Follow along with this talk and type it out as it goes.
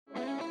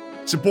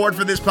Support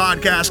for this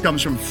podcast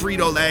comes from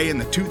Frito-Lay in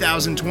the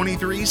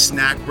 2023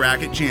 Snack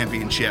Bracket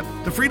Championship.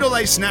 The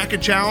Frito-Lay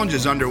Snack-It Challenge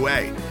is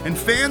underway, and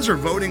fans are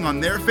voting on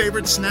their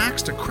favorite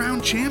snacks to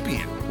crown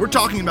champion. We're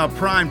talking about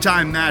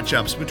prime-time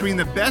matchups between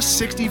the best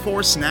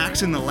 64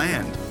 snacks in the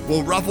land.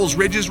 Will Ruffles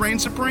Ridges reign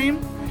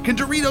supreme? Can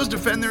Doritos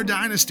defend their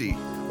dynasty?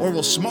 Or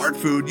will Smart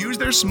Food use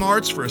their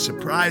smarts for a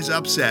surprise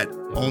upset?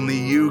 Only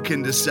you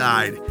can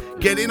decide.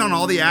 Get in on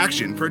all the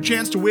action for a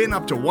chance to win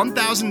up to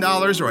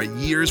 $1,000 or a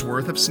year's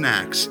worth of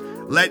snacks.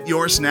 Let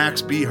your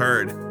snacks be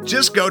heard.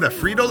 Just go to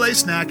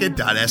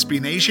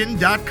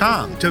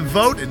fritolaysnacket.sbnation.com to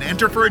vote and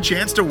enter for a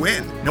chance to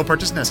win. No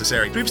purchase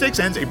necessary. Sweepstakes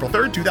ends April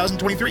 3rd,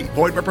 2023.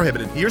 Void where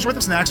prohibited. Year's worth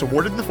of snacks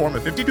awarded in the form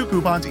of 52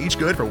 coupons, each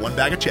good for one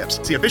bag of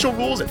chips. See official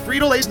rules at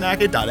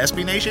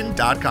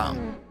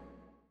fritolaysnacket.sbnation.com.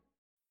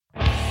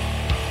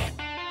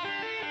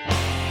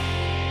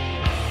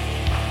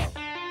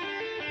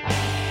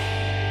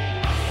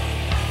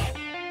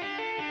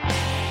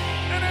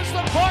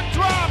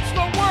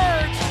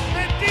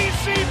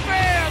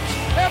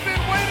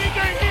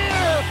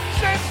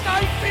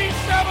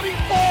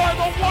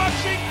 The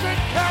Washington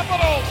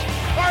Capitals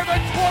are the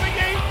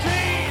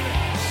 2018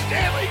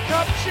 Stanley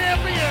Cup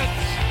champions.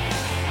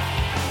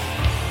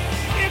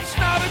 It's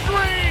not a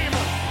dream.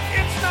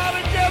 It's not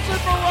a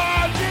desert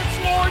mirage. It's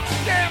Lord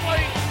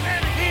Stanley,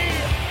 and he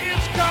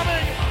is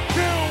coming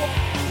to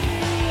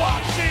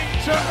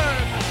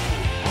Washington.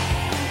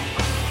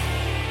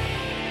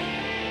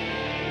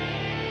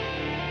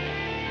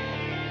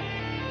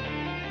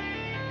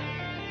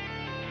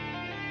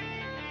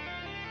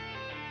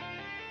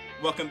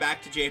 Welcome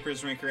back to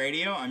Japers Rink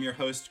Radio. I'm your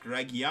host,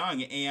 Greg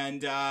Young,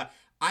 and I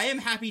am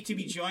happy to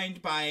be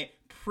joined by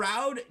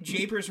proud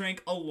Japers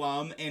Rink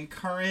alum and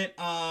current,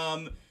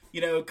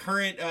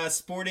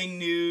 sporting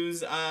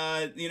news,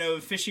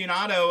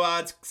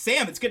 aficionado,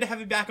 Sam. It's good to have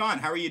you back on.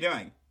 How are you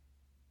doing?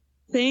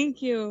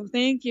 Thank you.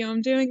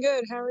 I'm doing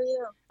good. How are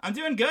you? I'm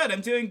doing good.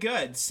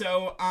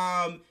 So,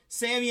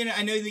 Sam,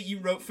 I know that you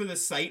wrote for the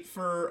site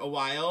for a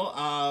while,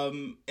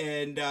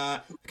 and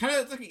kind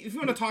of if you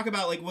want to talk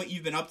about like what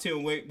you've been up to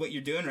and what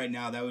you're doing right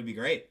now, that would be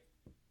great.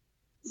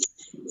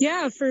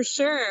 Yeah, for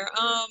sure.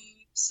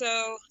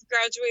 So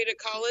graduated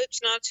college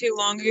not too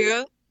long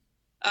ago.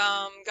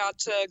 Got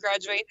to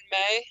graduate in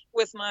May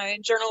with my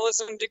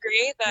journalism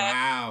degree.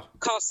 That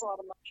costs a lot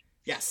of money.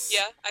 Yes.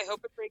 Yeah, I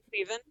hope it breaks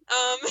even.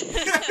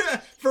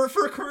 For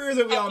a career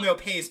that we all know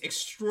pays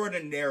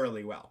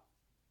extraordinarily well.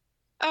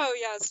 Oh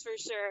yes, for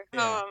sure.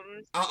 Yeah.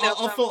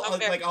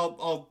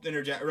 I'll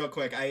interject real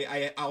quick.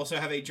 I also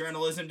have a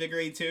journalism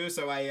degree too,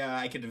 so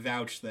I could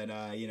vouch that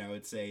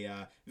it's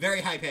a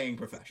very high paying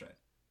profession.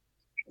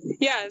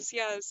 Yes.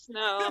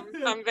 No,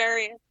 I'm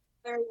very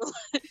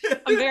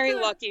I'm very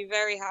lucky,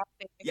 very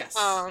happy. Yes,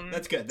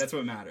 that's good. That's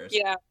what matters.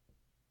 Yeah.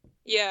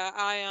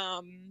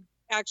 I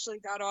actually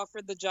got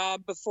offered the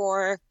job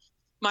before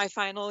my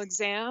final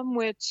exam,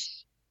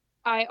 which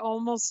I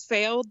almost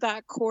failed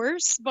that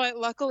course, but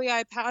luckily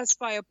I passed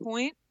by a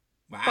point.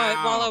 Wow. But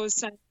while I was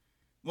studying,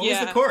 what was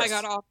the course? I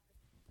got offered.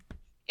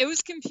 It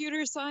was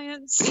computer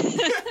science.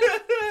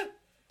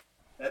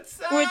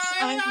 That's who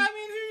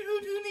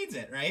needs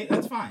it, right?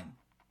 That's fine.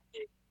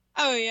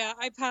 Oh yeah,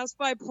 I passed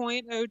by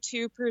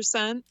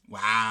 0.02%.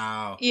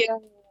 Wow.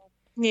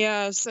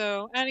 Yeah.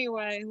 So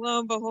anyway, lo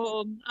and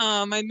behold,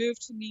 I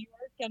moved to New York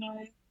and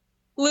I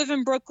live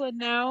in Brooklyn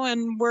now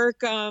and work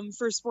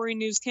for Sporting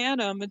News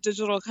Canada. I'm a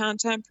digital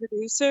content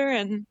producer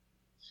and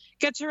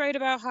get to write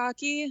about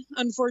hockey.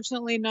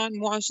 Unfortunately, not in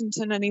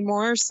Washington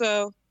anymore,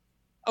 so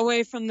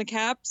away from the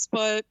Caps,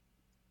 but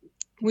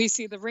we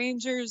see the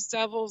Rangers,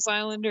 Devils,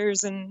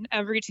 Islanders, and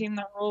every team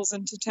that rolls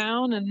into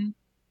town. And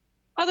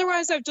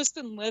otherwise, I've just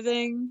been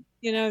living,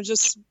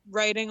 just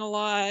writing a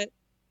lot,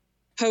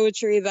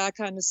 poetry, that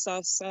kind of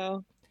stuff.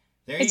 So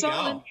there you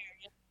go.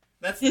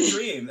 That's the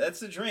dream. That's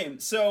the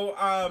dream. So,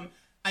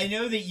 I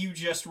know that you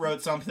just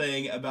wrote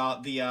something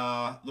about the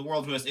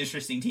world's most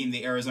interesting team,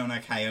 the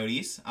Arizona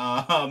Coyotes.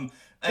 And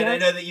I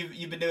know that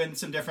you've been doing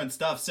some different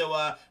stuff.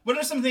 So, what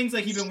are some things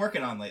like you've been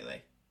working on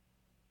lately?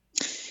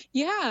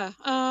 Yeah,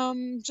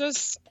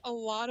 just a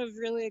lot of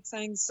really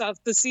exciting stuff.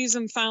 The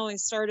season finally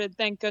started,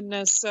 thank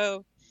goodness.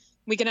 So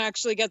we can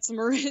actually get some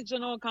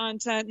original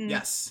content and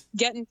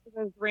get into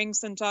those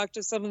rinks and talk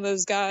to some of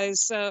those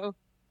guys. So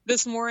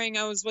this morning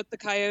I was with the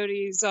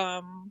Coyotes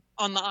on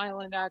the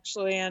island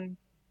actually, and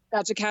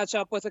got to catch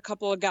up with a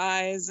couple of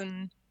guys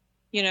and,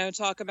 I'm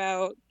talking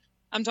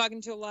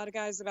to a lot of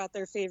guys about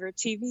their favorite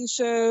TV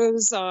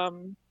shows.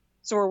 So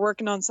we're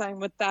working on something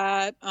with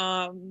that.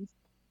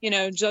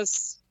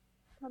 Just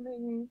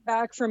coming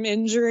back from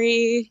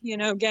injury,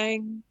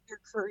 getting your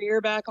career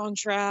back on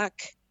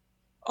track,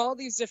 all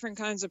these different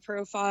kinds of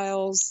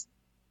profiles.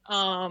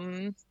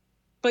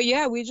 But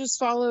yeah, we just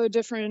follow a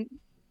different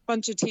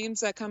bunch of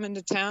teams that come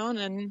into town,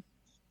 and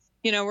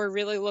we're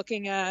really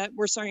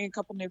we're starting a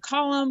couple new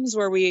columns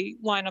where we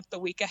line up the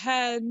week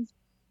ahead,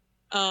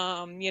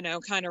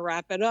 kind of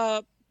wrap it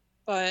up,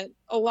 but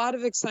a lot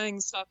of exciting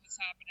stuff is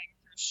happening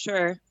for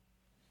sure.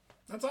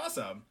 That's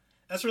awesome.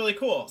 That's really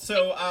cool.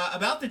 So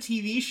about the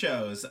TV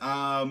shows,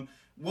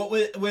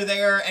 were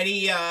there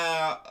any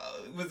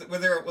were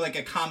there like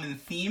a common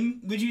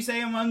theme, would you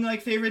say, among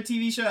like favorite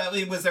TV shows? I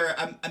mean, was there?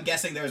 I'm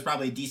guessing there was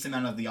probably a decent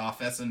amount of The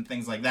Office and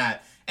things like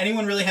that.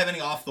 Anyone really have any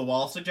off the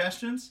wall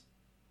suggestions?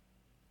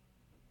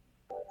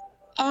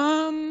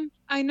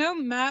 I know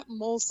Matt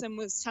Molson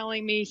was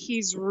telling me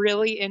he's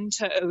really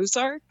into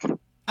Ozark.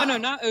 Oh no,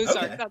 not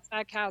Ozark. Okay. That's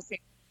Matt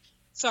Cassie.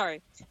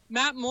 Sorry,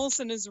 Matt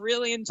Molson is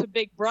really into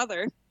Big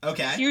Brother.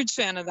 Okay, huge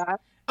fan of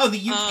that. Oh,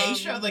 the UK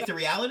show, like the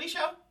reality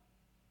show.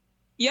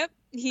 Yep,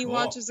 he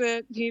watches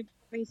it. He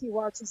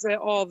watches it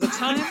all the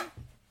time.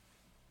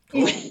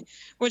 Cool.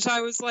 Which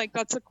I was like,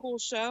 that's a cool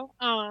show.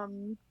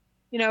 You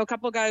know, a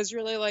couple guys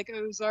really like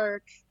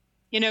Ozark.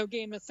 You know,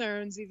 Game of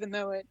Thrones, even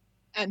though it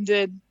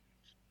ended.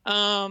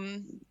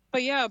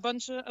 But yeah, a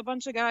bunch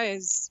of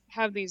guys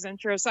have these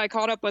interests. I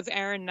caught up with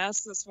Aaron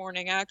Ness this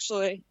morning,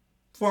 actually.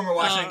 Former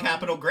Washington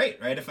Capitol great,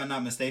 right? If I'm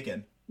not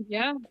mistaken.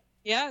 Yeah.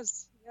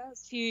 Yes.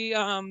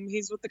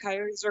 He's with the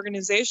Coyotes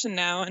organization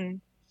now,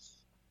 and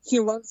he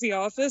loves The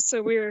Office.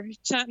 So we were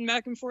chatting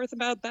back and forth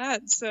about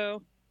that.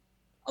 So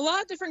a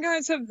lot of different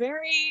guys have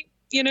very,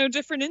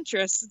 different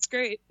interests. It's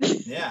great.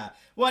 Yeah.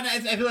 Well, I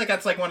feel like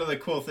that's like one of the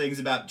cool things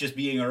about just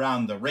being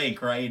around the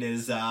rink, right?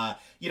 Is, I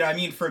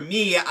mean, for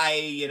me,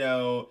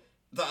 I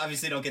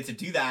obviously don't get to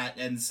do that.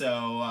 And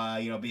so,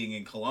 being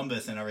in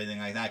Columbus and everything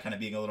like that, kind of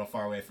being a little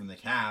far away from the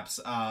Caps.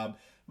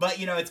 But,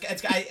 I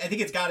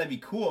think it's got to be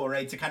cool,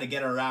 right? To kind of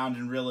get around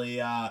and really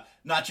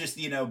not just,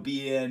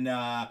 being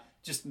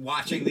just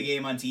watching the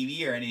game on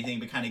TV or anything,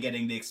 but kind of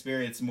getting to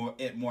experience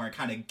more,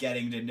 kind of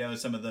getting to know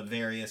some of the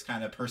various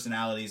kind of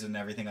personalities and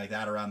everything like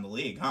that around the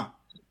league, huh?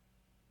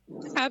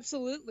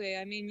 Absolutely.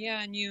 I mean,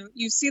 yeah, and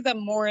you see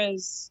them more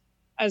as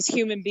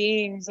human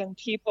beings and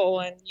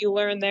people, and you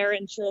learn their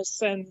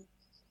interests and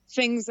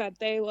things that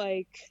they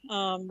like,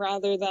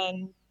 rather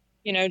than,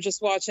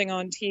 just watching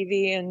on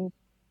TV. And,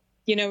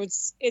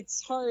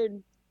 it's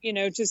hard,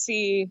 to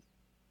see.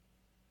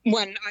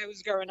 When I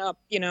was growing up,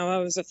 I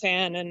was a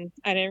fan, and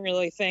I didn't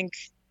really think,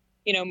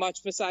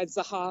 much besides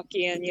the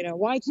hockey and,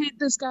 why can't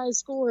this guy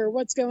score?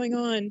 What's going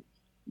on?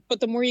 But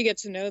the more you get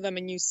to know them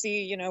and you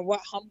see,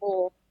 what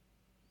humble,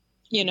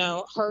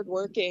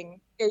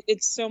 hardworking,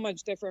 it's so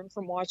much different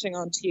from watching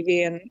on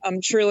TV. And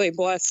I'm truly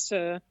blessed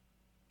to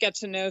get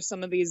to know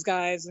some of these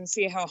guys and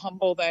see how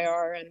humble they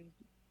are, and,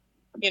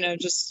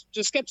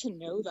 just get to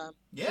know them.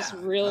 Yeah, just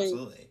really,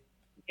 absolutely.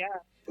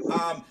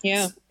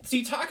 Yeah. So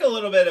you talk a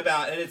little bit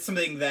about, and it's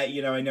something that,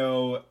 I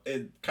know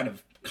kind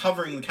of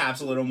covering the Caps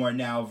a little more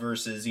now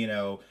versus,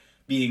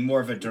 being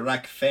more of a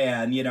direct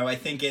fan, I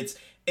think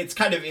it's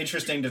kind of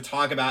interesting to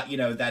talk about,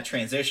 that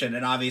transition.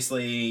 And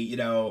obviously,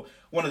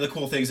 one of the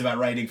cool things about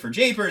writing for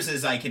Japers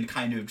is I can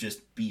kind of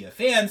just be a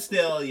fan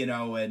still,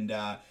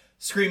 and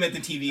scream at the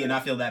TV and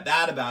not feel that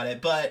bad about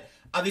it. But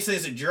obviously,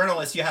 as a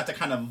journalist, you have to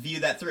kind of view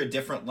that through a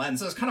different lens.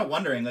 So I was kind of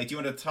wondering, like, do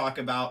you want to talk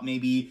about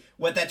maybe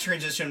what that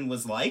transition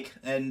was like,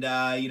 and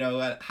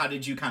how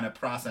did you kind of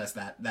process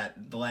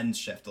that lens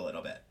shift a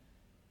little bit?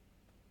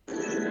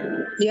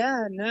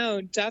 Yeah, no,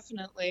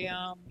 definitely.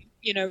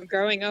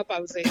 Growing up, I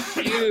was a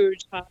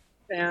huge hockey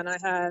fan. I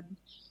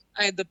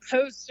had the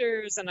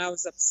posters, and I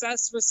was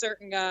obsessed with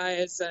certain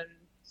guys, and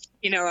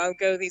I would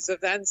go to these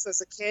events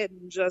as a kid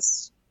and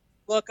just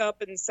look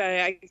up and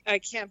say, I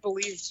can't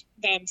believe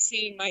that I'm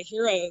seeing my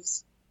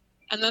heroes.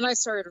 And then I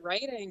started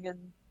writing,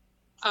 and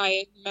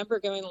I remember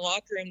going in the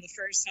locker room the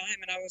first time,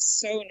 and I was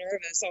so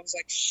nervous. I was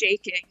like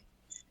shaking.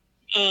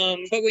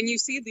 But when you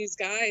see these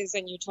guys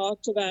and you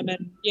talk to them,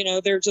 and,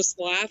 they're just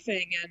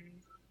laughing and,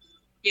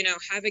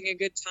 having a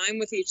good time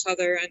with each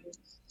other and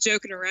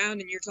joking around,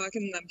 and you're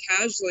talking to them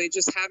casually,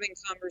 just having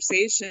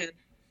conversation,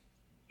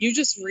 you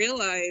just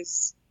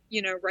realize,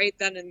 right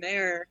then and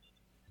there,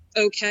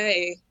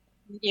 okay,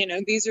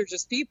 these are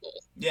just people.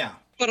 Yeah.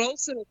 But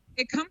also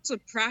it comes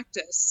with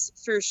practice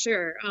for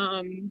sure.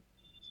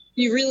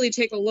 You really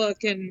take a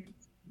look and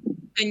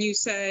you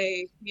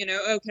say,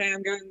 okay,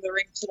 I'm going to the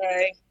rink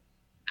today.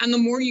 And the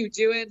more you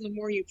do it, the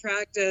more you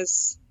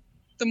practice,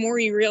 the more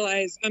you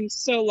realize I'm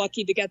so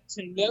lucky to get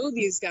to know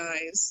these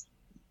guys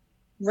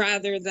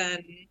rather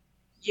than,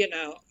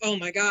 oh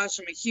my gosh,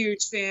 I'm a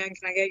huge fan.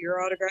 Can I get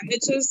your autograph?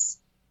 It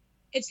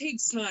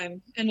takes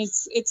time, and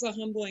it's a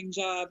humbling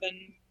job.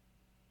 And,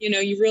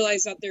 you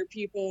realize that they're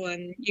people,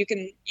 and you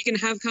can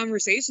have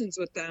conversations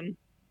with them.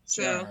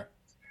 So, sure.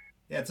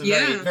 Yeah, it's a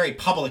very, very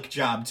public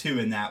job too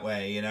in that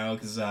way,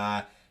 because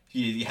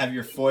you have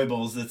your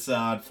foibles that's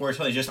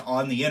unfortunately just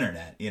on the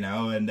internet,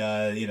 and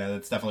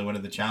that's definitely one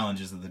of the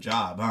challenges of the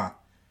job, huh?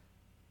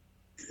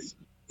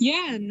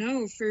 Yeah,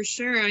 no, for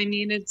sure. I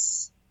mean,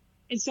 it's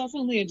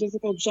definitely a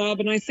difficult job,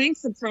 and I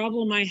think the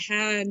problem I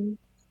had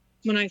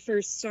when I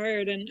first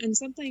started, and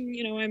something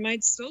I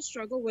might still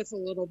struggle with a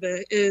little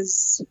bit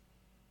is,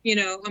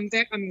 I'm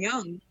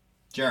young.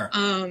 Sure.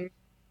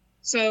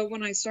 So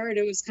when I started,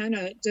 it was kind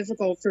of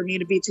difficult for me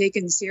to be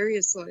taken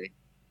seriously.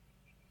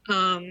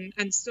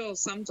 And still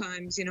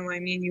sometimes,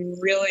 you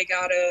really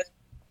gotta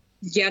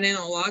get in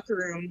a locker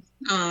room,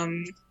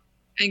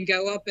 and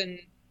go up and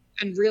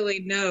and really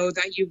know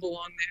that you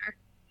belong there.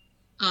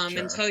 Sure.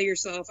 And tell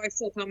yourself, I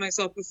still tell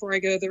myself before I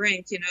go to the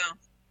rink,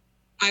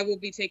 I will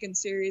be taken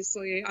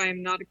seriously. I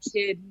am not a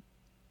kid,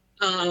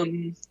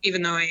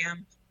 even though I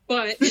am.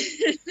 But,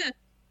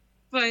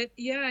 but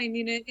yeah, I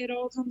mean, it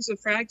all comes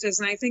with practice.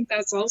 And I think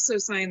that's also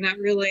something that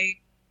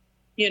really,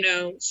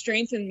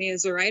 strengthened me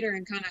as a writer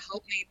and kind of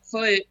helped me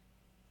put,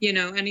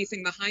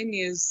 anything behind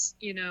me is,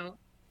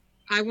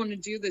 I want to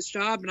do this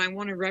job and I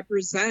want to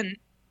represent,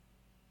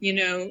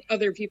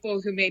 other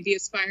people who may be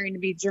aspiring to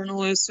be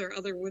journalists or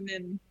other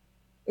women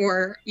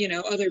or,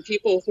 other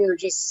people who are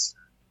just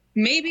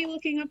maybe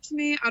looking up to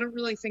me. I don't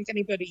really think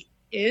anybody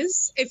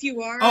is. If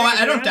you are. Oh,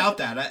 I don't doubt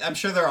that. I'm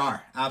sure there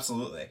are.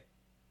 Absolutely.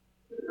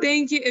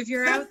 Thank you. If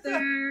you're out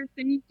there,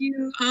 thank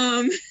you.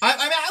 I mean,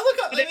 I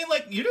look up. I mean,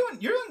 like you're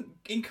doing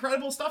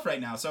incredible stuff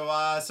right now. So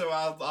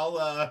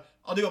I'll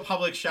do a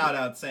public shout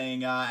out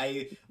saying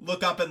I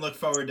look up and look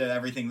forward to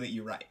everything that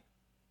you write.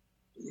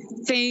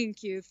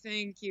 Thank you.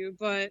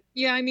 But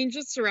yeah, I mean,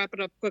 just to wrap it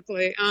up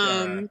quickly.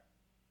 Sure.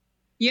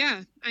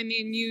 Yeah, I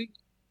mean,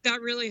 that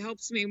really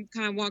helps me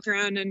kind of walk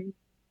around and,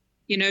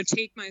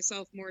 take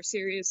myself more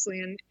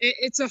seriously. And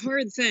it's a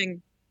hard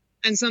thing.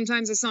 And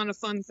sometimes it's not a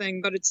fun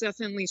thing, but it's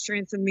definitely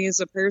strengthened me as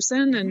a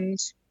person. And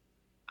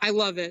I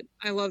love it.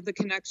 I love the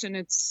connection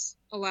it's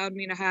allowed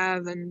me to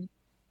have and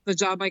the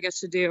job I get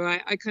to do.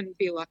 I couldn't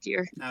be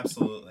luckier.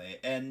 Absolutely.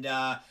 And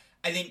I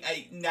think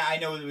I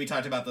know we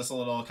talked about this a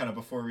little kind of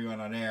before we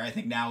went on air. I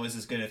think now is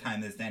as good a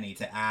time as any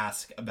to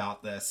ask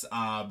about this.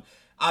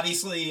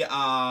 Obviously,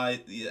 I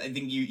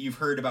think you've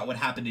heard about what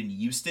happened in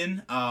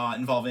Houston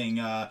involving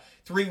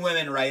 3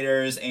 women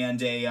writers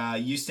and a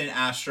Houston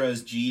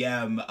Astros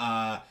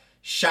GM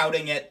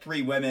shouting at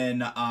 3 women,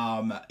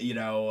 Ozuna,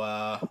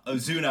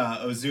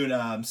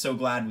 I'm so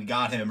glad we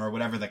got him, or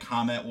whatever the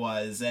comment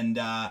was. And,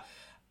 I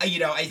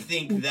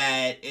think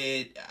that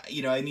it,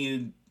 I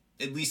mean,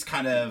 at least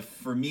kind of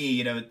for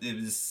me,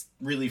 it was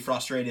really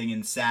frustrating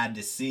and sad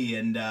to see.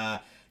 And,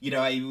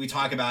 we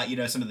talk about,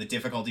 some of the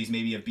difficulties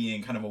maybe of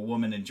being kind of a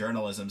woman in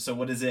journalism. So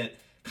what is it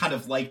kind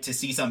of like to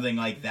see something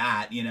like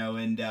that,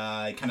 and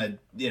kind of,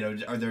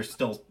 are there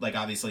still like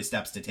obviously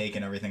steps to take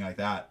and everything like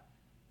that?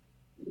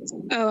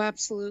 Oh,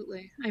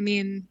 absolutely. I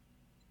mean,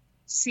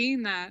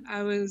 seeing that,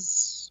 I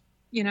was,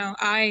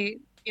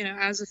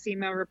 as a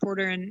female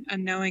reporter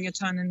and knowing a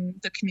ton in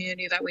the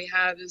community that we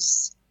have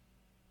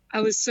I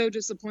was so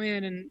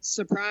disappointed and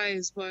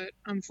surprised, but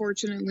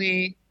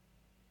unfortunately,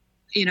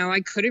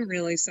 I couldn't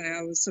really say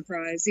I was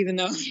surprised, even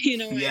though,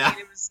 Yeah. I mean,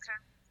 it was kind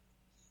of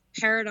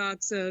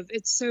paradox of,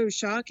 it's so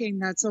shocking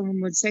that someone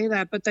would say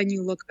that, but then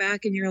you look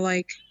back and you're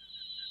like,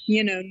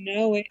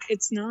 no,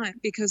 it's not,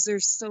 because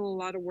there's still a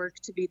lot of work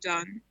to be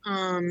done.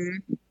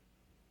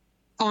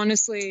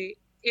 Honestly,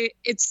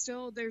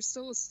 there's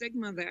still a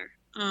stigma there.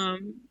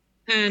 And,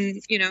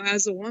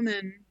 as a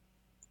woman,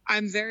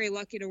 I'm very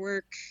lucky to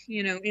work,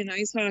 in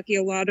ice hockey.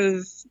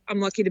 I'm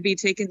lucky to be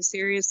taken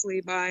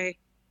seriously by,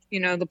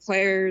 the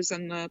players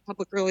and the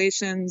public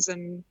relations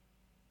and,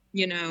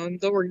 the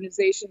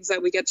organizations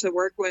that we get to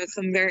work with.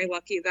 I'm very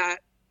lucky that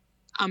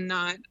I'm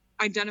not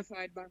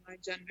identified by my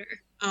gender.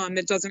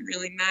 It doesn't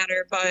really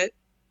matter, but,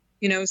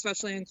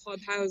 especially in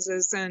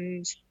clubhouses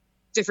and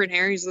different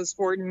areas of the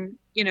sport and,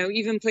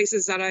 even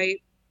places that I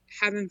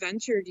haven't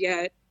ventured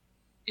yet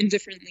in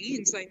different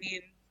leagues. I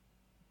mean,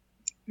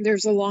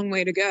 there's a long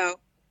way to go.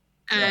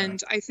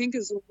 And I think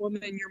as a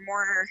woman, you're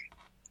more,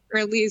 or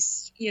at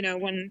least,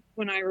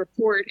 when I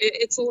report,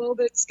 it's a little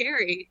bit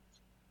scary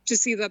to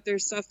see that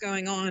there's stuff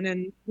going on,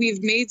 and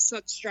we've made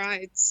such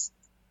strides.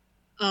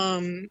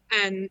 And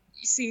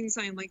seeing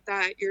something like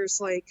that, you're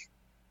just like,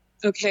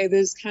 okay,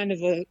 there's kind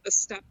of a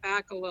step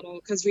back a little,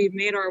 because we've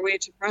made our way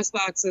to press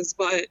boxes,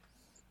 but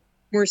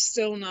we're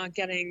still not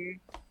getting,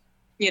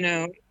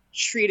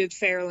 treated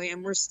fairly,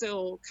 and we're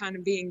still kind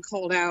of being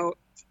called out.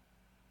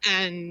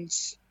 And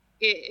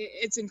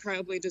it's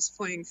incredibly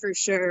disappointing for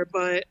sure.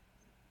 But,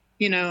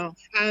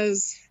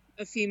 as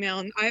a female,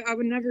 and I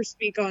would never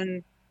speak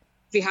on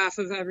behalf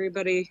of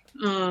everybody.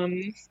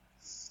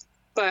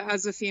 But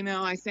as a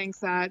female, I think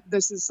that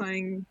this is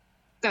something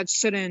that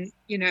shouldn't,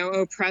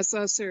 oppress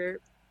us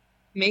or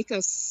make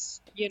us,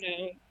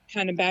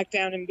 kind of back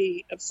down and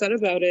be upset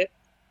about it.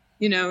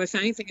 If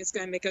anything, it's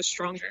going to make us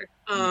stronger.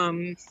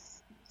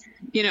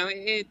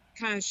 It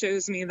kind of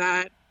shows me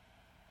that,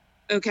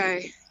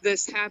 okay,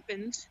 this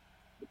happened.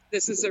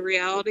 This is a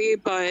reality,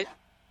 but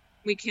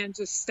we can't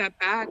just step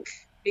back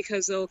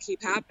because it'll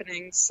keep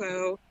happening.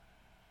 So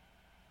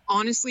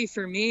honestly,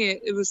 for me,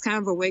 it was kind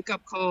of a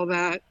wake-up call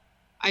that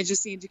I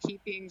just need to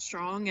keep being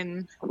strong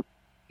and,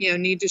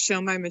 need to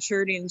show my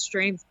maturity and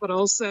strength, but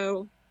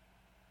also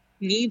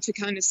need to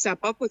kind of step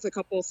up with a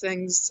couple of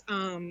things.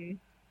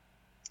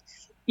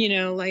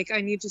 Like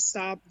I need to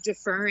stop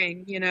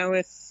deferring,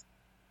 if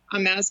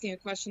I'm asking a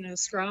question in a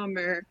scrum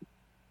or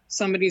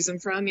somebody's in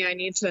front of me, I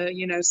need to,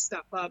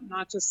 step up,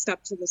 not just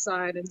step to the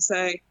side and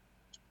say,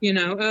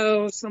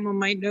 oh, someone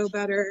might know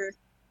better,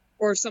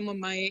 or someone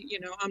might,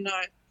 I'm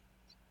not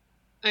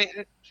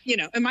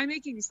am I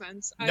making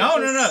sense? No.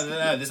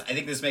 I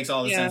think this makes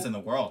all the sense in the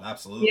world.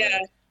 Absolutely. Yeah.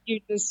 You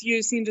just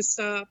need to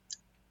stop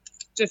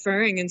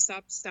deferring and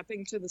stop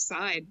stepping to the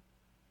side.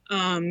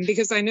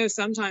 Because I know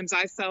sometimes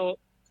I felt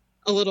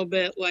a little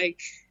bit like,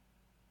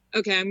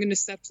 okay, I'm going to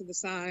step to the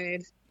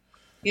side.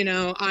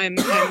 I'm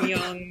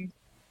young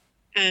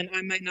and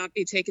I might not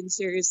be taken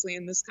seriously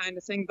in this kind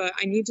of thing, but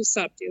I need to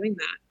stop doing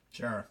that.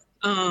 Sure.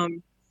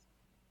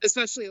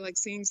 Especially like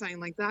seeing something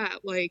like that,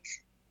 like,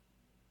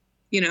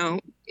 if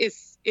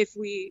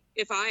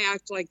I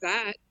act like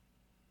that,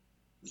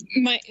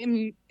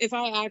 if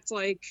I act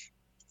like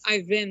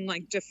I've been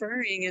like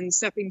deferring and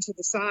stepping to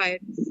the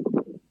side,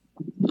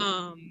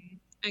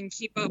 and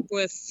keep up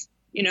with,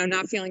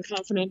 not feeling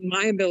confident in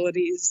my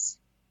abilities,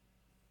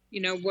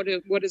 what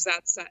does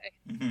that say?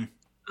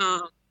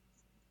 Mm-hmm.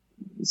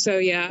 So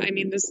yeah, I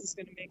mean, this is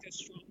going to make us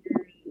stronger.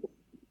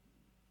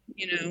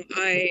 And,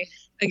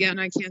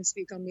 I can't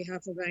speak on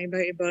behalf of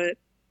anybody, but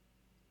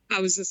I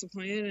was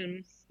disappointed,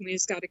 and we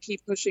just got to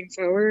keep pushing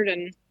forward.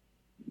 And,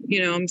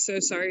 I'm so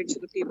sorry to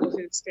the people who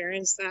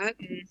experienced that.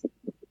 And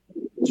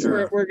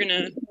sure. we're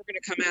gonna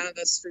come out of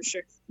this for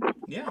sure.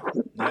 Yeah.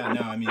 No,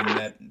 I mean,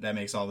 that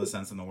makes all the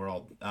sense in the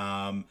world.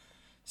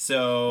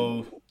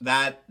 So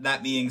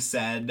that being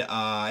said,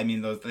 I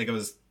think it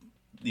was,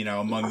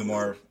 among the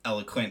more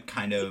eloquent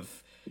kind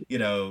of,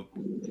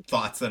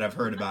 thoughts that I've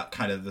heard about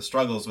kind of the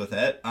struggles with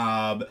it.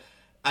 I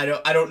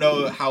don't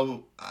know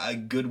how a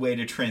good way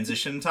to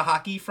transition to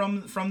hockey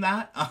from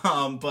that.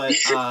 But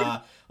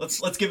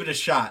let's give it a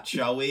shot,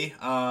 shall we?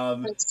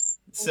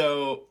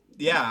 So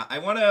yeah, I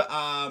want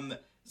to.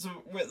 So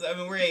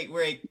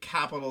we're a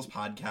Capitals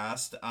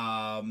podcast.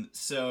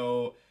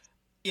 So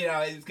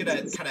I was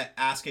gonna kind of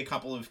ask a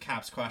couple of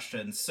Caps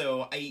questions.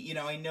 So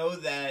I know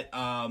that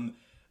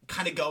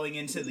kind of going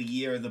into the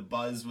year, the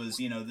buzz was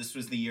this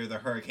was the year the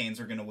Hurricanes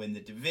were going to win the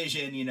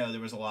division. There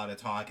was a lot of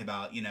talk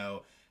about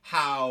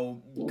how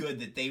good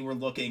that they were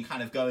looking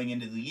kind of going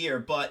into the year.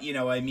 But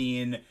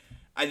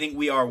I think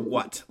we are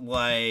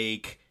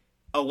like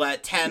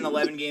 10,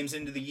 11 games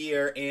into the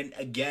year, and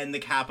again, the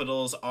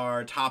Capitals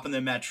are top in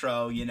the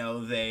Metro.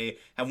 They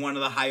have one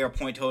of the higher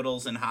point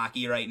totals in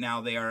hockey right now.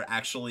 They are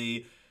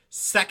actually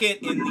second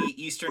in the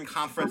Eastern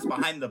Conference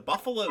behind the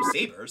Buffalo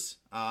Sabres.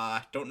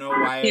 Don't know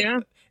why.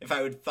 Yeah. If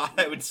I thought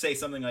I would say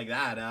something like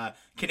that.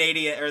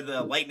 Canadian or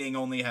the Lightning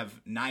only have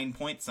 9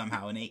 points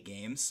somehow in 8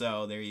 games.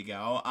 So there you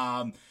go.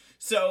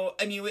 So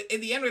in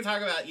the end, we're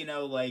talking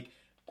about like.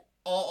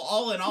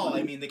 All in all,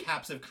 the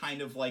Caps have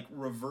kind of like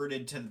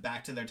reverted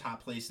back to their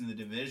top place in the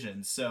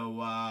division.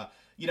 So,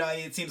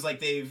 it seems like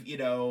they've, it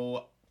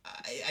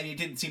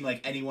didn't seem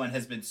like anyone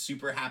has been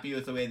super happy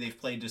with the way they've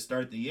played to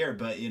start the year.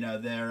 But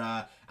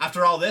they're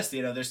after all this,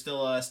 they're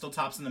still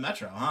tops in the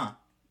Metro, huh?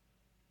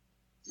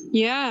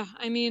 Yeah,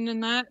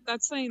 and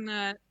that's something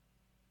that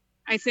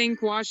I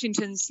think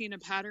Washington's seen a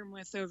pattern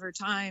with over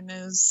time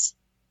is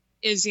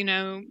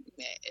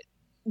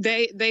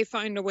they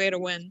find a way to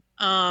win.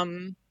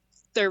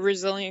 They're a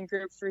resilient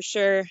group for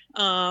sure.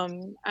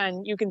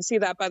 And you can see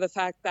that by the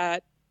fact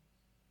that,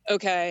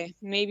 okay,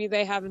 maybe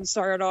they haven't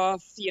started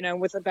off,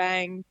 with a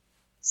bang.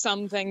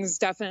 Some things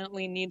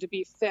definitely need to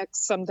be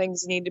fixed. Some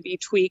things need to be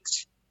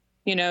tweaked.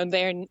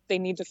 They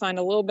need to find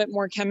a little bit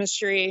more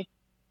chemistry.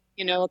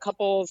 A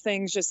couple of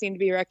things just need to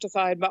be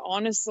rectified. But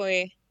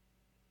honestly,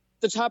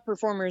 the top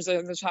performers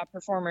are the top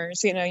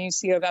performers. You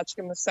see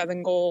Ovechkin with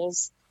 7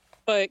 goals.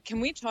 But can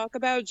we talk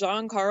about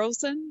John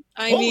Carlson?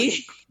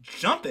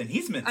 Jumping.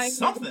 He's been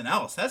something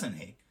else, hasn't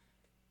he?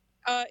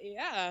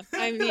 Yeah.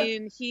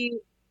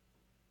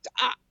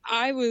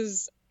 I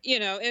was,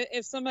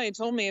 if somebody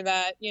told me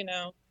that,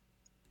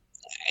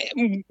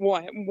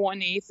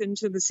 1/8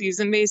 into the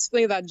season,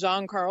 basically, that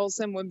John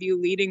Carlson would be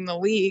leading the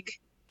league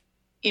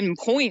in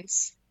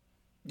points,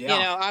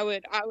 I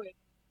would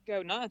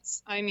go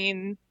nuts.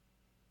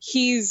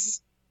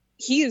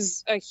 He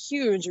is a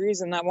huge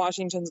reason that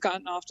Washington's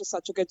gotten off to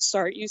such a good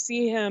start. You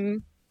see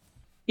him,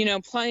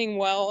 playing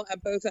well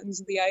at both ends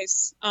of the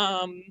ice.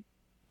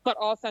 But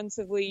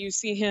offensively, you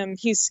see him,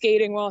 he's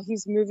skating well,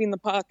 he's moving the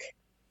puck,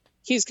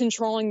 he's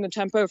controlling the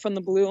tempo from the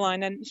blue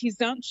line, and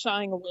he's not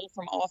shying away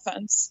from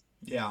offense.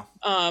 Yeah.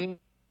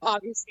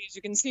 Obviously, as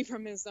you can see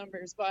from his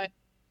numbers, but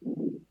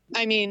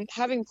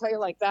having play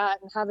like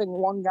that and having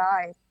one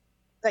guy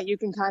that you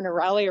can kind of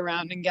rally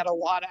around and get a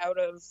lot out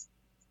of,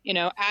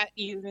 at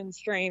even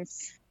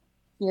strength,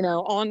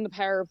 on the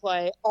power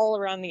play, all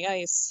around the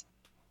ice,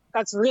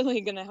 that's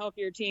really going to help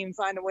your team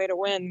find a way to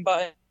win.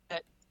 But,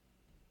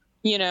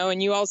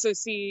 and you also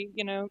see,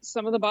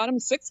 some of the bottom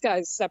 6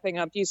 guys stepping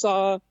up. You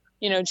saw,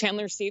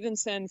 Chandler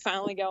Stevenson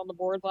finally get on the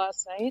board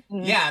last night.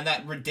 Yeah, and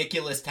that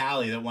ridiculous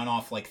tally that went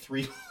off like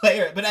 3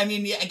 players. But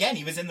again,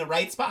 he was in the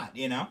right spot,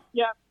 Yeah.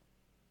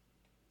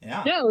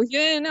 Yeah.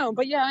 No.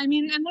 But yeah,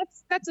 and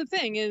that's the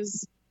thing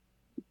is,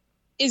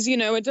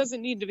 it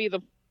doesn't need to be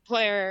the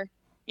player,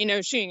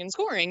 shooting and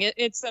scoring.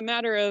 It's a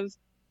matter of,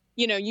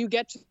 you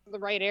get to the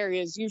right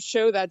areas, you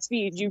show that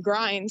speed, you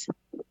grind,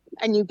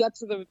 and you get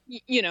to the,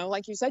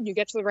 like you said, you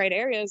get to the right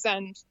areas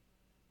and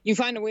you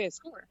find a way to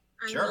score.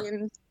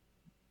 Sure.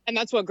 And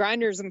that's what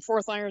grinders and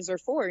fourth liners are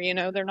for. You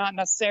know, they're not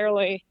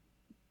necessarily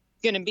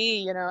going to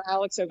be, you know,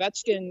 Alex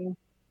Ovechkin,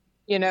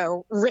 you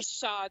know,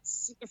 wrist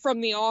shots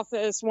from the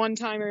office,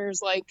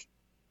 one-timers, like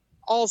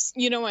all,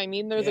 you know what I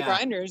mean? They're the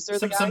grinders. They're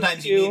the guys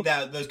sometimes you need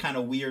those kind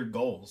of weird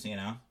goals, you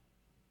know?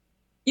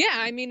 Yeah,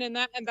 I mean, and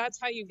that's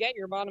how you get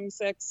your bottom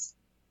six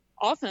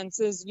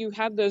offenses. You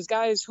have those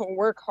guys who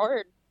work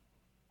hard,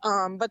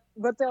 but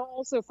they'll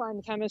also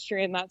find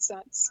chemistry in that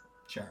sense.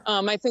 Sure.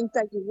 I think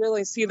that you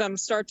really see them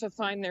start to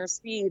find their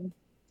speed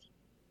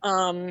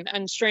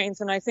and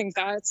strength, and I think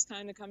that's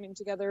kind of coming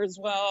together as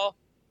well.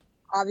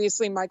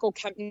 Obviously, Michael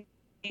Kempny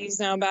is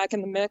now back in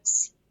the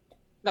mix.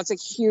 That's a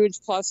huge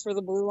plus for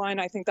the blue line.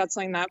 I think that's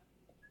something that,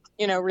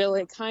 you know,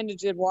 really kind of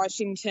did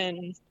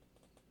Washington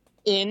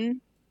in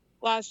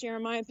last year,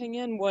 in my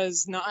opinion,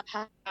 was not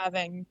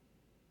having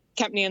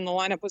Kempny in the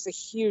lineup was a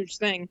huge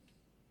thing.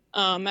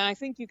 And I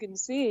think you can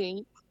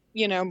see,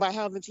 you know, by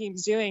how the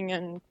team's doing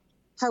and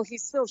how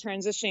he's still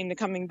transitioning to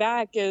coming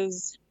back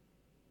is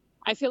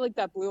I feel like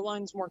that blue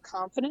line's more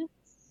confident.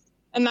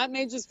 And that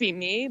may just be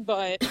me,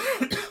 but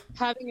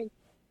having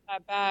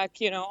that back,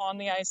 you know, on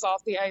the ice,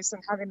 off the ice,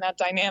 and having that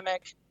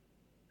dynamic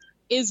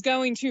is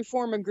going to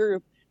form a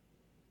group,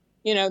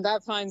 you know,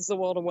 that finds the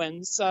will to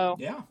win. So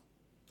yeah,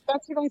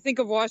 that's what I think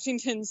of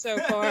Washington so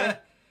far.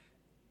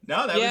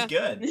 No, that was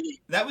good.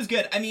 That was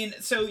good. I mean,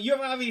 so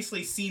you've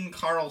obviously seen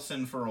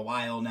Karlsson for a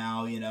while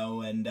now, you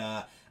know, and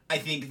I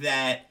think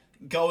that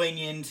going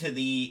into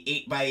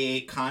the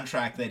 8x8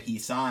 contract that he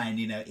signed,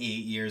 you know, 8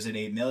 years at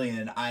 $8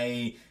 million,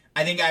 I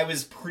think I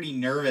was pretty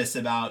nervous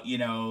about, you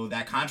know,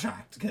 that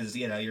contract because,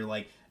 you know, you're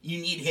like, you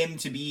need him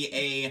to be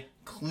a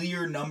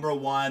clear number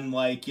one,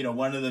 like, you know,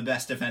 one of the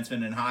best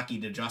defensemen in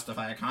hockey to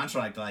justify a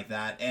contract like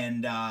that.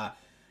 And,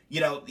 you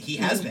know, he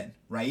has been,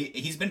 right?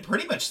 He's been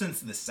pretty much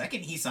since the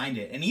second he signed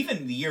it. And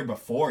even the year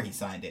before he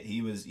signed it,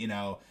 he was, you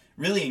know,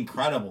 really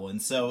incredible.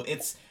 And so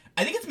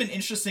I think it's been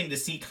interesting to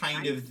see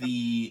kind of the,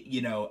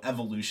 you know,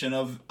 evolution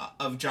of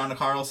John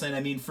Karlsson. I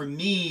mean, for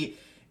me,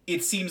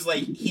 it seems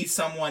like he's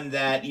someone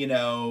that, you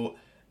know,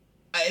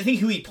 I think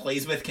who he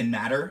plays with can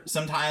matter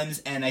sometimes,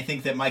 and I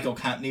think that Michael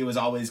Kempny was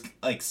always,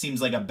 like,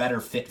 seems like a better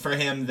fit for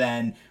him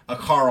than a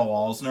Carl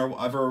Alsner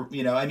ever,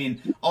 you know, I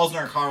mean,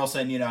 Alsner and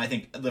Karlsson, you know, I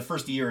think the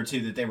first year or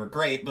two that they were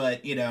great,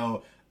 but, you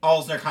know,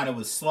 Alsner kind of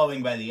was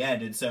slowing by the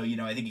end, and so, you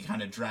know, I think he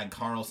kind of dragged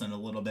Karlsson a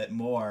little bit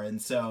more,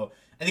 and so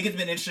I think it's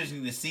been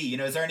interesting to see, you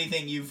know, is there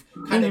anything you've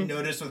kind of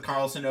noticed with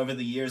Karlsson over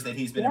the years that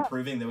he's been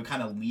improving that would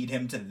kind of lead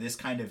him to this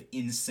kind of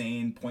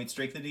insane point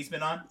streak that he's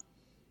been on?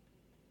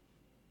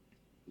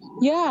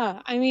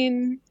 Yeah, I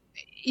mean,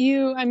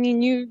 you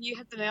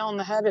hit the nail on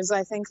the head. Is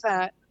I think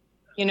that,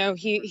 you know,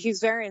 he's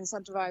very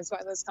incentivized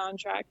by this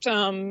contract.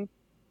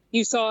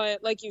 You saw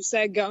it, like you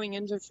said, going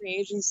into free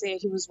agency,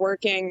 he was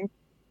working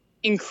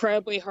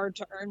incredibly hard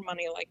to earn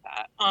money like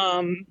that.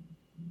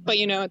 But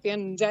you know, at the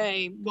end of the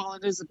day, while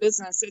it is a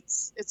business,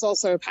 it's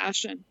also a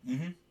passion.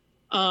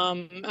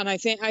 Mm-hmm. And I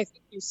think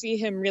you see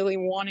him really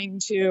wanting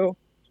to,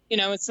 you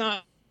know, it's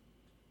not,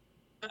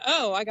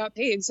 oh, I got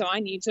paid, so I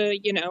need to,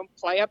 you know,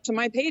 play up to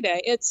my payday.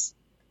 It's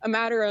a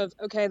matter of,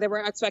 okay, there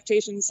were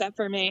expectations set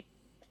for me.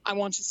 I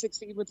want to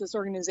succeed with this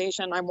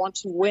organization. I want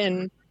to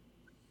win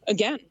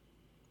again.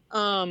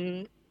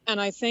 And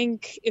I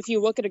think if you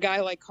look at a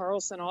guy like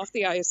Karlsson off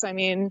the ice, I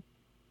mean,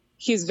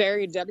 he's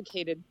very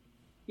dedicated.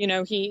 You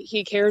know,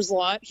 he cares a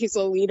lot. He's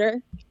a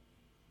leader.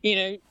 You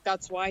know,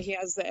 that's why he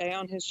has the A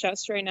on his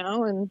chest right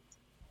now. And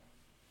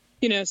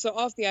you know, so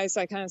off the ice,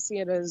 I kind of see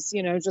it as,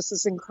 you know, just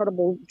this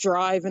incredible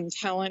drive and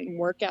talent and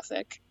work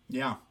ethic.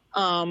 Yeah.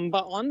 But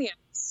on the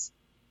ice,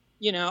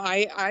 you know,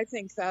 I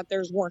think that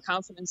there's more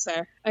confidence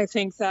there. I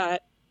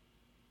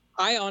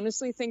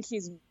honestly think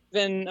he's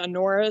been a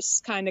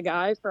Norris kind of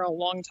guy for a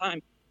long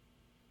time.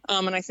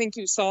 And I think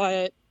you saw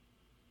it,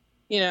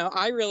 you know,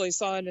 I really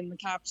saw it in the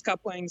Caps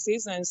Cup winning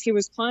seasons. He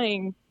was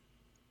playing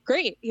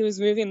great. He was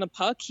moving the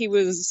puck. He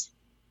was,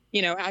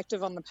 you know,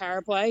 active on the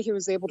power play. He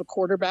was able to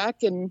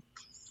quarterback and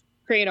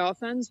create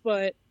offense,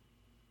 but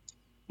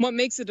what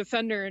makes a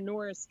defender a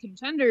Norris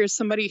contender is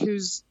somebody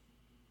who's,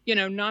 you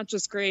know, not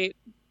just great,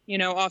 you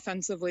know,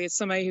 offensively. It's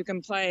somebody who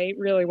can play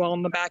really well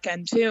on the back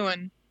end too.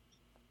 And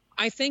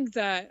I think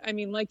that, I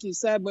mean, like you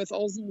said, with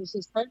Alsner's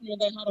his partner,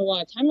 they had a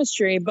lot of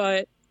chemistry,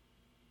 but,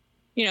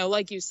 you know,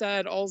 like you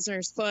said,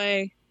 Alsner's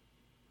play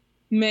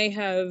may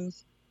have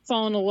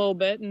fallen a little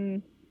bit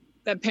and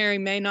that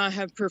pairing may not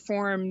have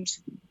performed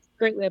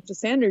greatly up to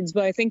standards,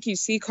 but I think you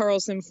see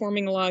Karlsson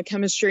forming a lot of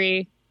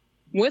chemistry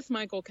with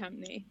Michael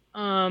Kempny.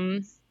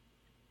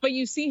 But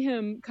you see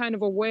him kind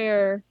of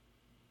aware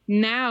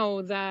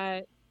now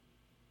that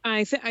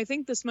I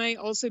think this might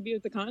also be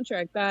with the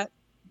contract that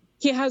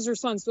he has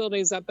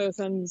responsibilities at both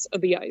ends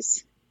of the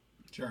ice.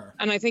 Sure.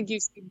 And I think you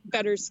see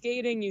better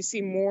skating, you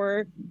see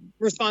more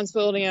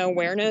responsibility and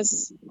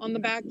awareness on the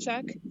back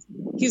check.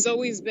 He's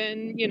always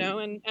been, you know,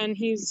 and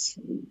he's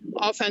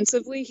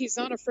offensively, he's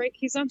not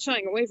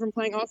shying away from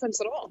playing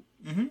offense at all.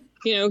 Mm-hmm.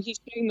 You know, he's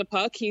shooting the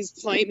puck, he's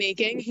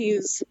playmaking,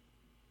 he's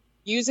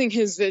using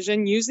his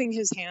vision, using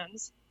his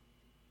hands,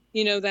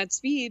 you know, that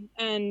speed.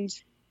 And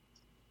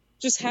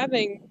just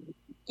having,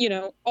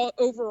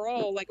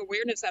 overall like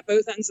awareness at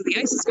both ends of the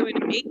ice is going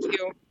to make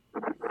you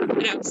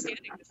an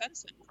outstanding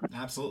defenseman.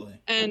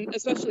 Absolutely. And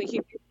especially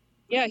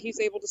he's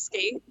able to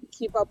skate,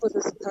 keep up with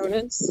his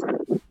opponents,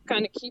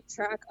 kind of keep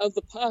track of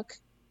the puck,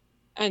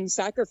 and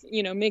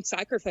make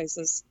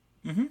sacrifices.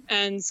 Mm-hmm.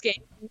 And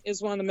skating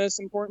is one of the most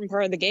important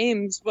part of the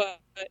games, but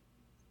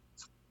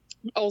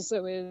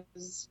also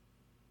is,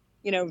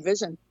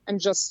 vision and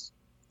just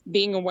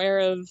being aware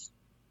of,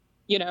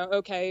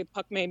 okay,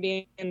 puck may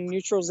be in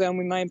neutral zone,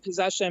 we might have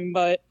possession,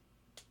 but,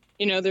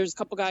 there's a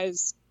couple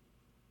guys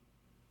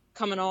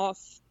coming off,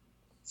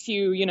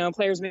 few,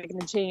 players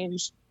making a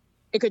change.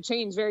 It could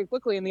change very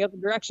quickly in the other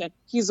direction.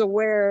 He's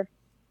aware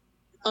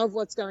of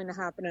what's going to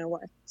happen in a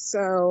way.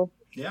 So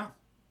yeah,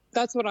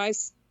 that's what I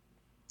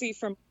see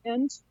from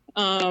end.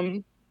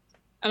 And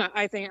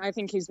I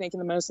think he's making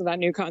the most of that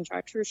new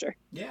contract for sure.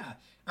 Yeah.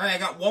 All right, I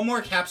got one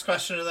more Caps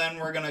question, and then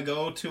we're gonna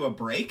go to a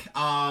break.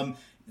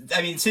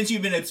 Since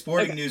you've been at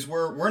Sporting News,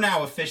 we're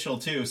now official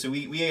too. So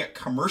we get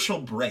commercial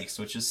breaks,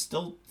 which is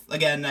still,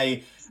 again,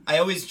 I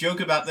always joke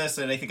about this,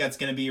 and I think that's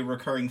going to be a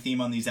recurring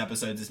theme on these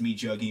episodes, is me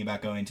joking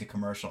about going to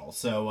commercial.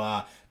 So,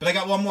 but I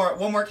got one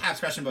more Caps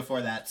question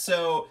before that.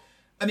 So,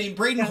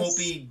 Braden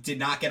Holtby did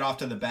not get off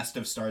to the best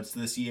of starts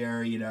this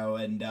year,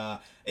 and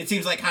it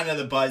seems like kind of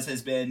the buzz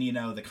has been,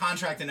 the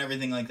contract and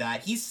everything like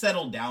that. He's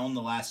settled down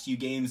the last few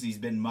games. He's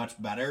been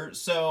much better.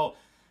 So,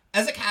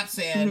 as a Caps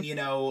fan,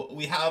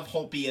 we have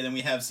Holtby and then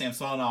we have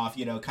Samsonov,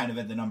 kind of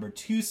at the number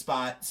 2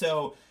 spot.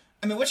 So,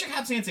 what should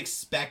Caps fans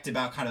expect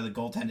about kind of the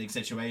goaltending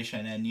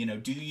situation? And,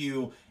 do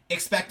you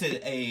expect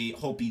a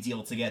Holtby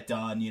deal to get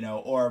done,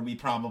 or are we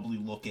probably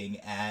looking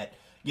at,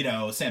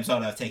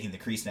 Samsonov taking the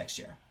crease next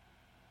year?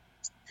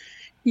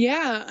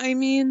 Yeah,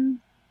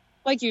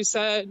 like you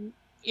said,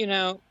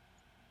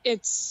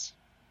 it's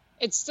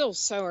still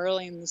so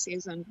early in the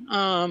season.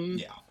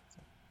 Yeah.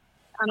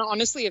 And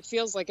honestly, it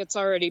feels like it's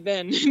already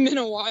been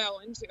a while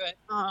into it.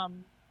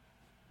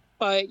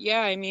 But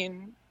yeah,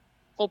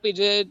 Holtby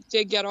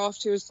did get off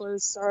to a slow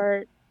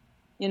start,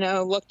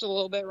 looked a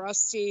little bit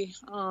rusty.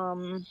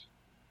 And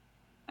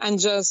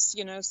just,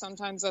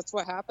 sometimes that's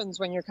what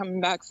happens when you're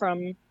coming back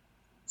from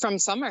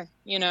summer,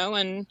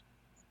 and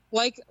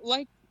like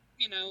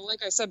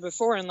I said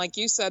before, and like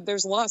you said,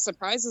 there's a lot of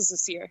surprises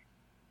this year.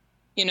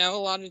 A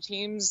lot of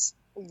teams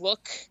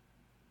look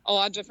a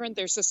lot different.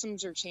 Their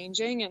systems are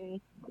changing, and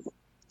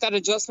that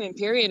adjustment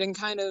period and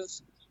kind of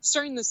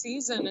starting the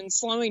season and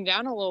slowing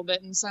down a little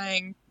bit and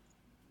saying,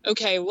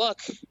 okay, look,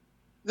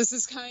 this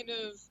is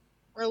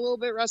we're a little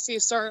bit rusty to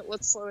start.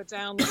 Let's slow it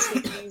down. Let's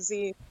take it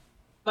easy.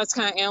 Let's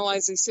kind of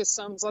analyze these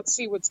systems. Let's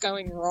see what's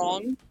going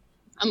wrong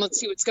and let's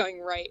see what's going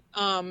right.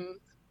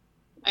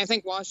 I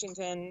think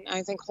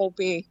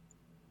Holtby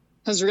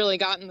has really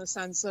gotten the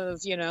sense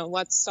of,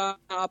 let's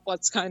stop,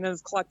 let's kind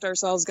of collect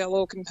ourselves, get a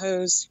little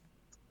composed.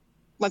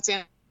 Let's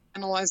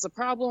analyze the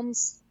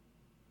problems.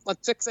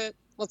 Let's fix it.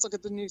 Let's look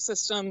at the new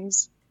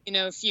systems.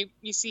 If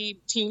you see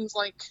teams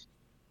like,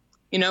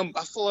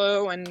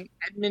 Buffalo and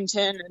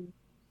Edmonton and,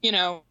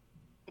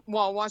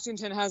 while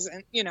Washington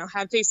hasn't,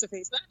 had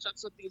face-to-face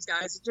matchups with these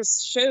guys, it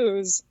just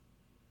shows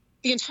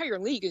the entire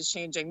league is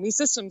changing. These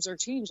systems are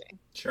changing.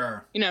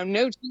 Sure.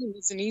 No team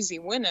is an easy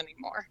win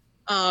anymore.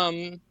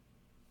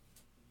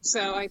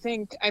 So I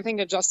think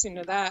adjusting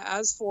to that.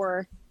 As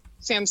for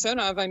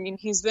Samsonov,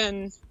 he's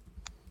been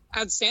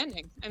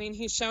outstanding.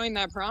 He's showing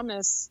that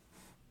promise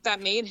that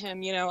made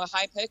him, a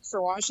high pick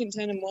for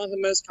Washington and one of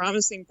the most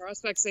promising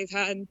prospects they've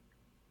had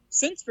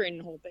since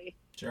Braden Holtby.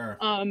 Sure.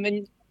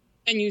 And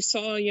you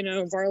saw,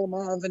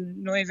 Varlamov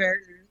and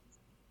Neuvirth and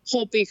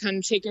Holtby kind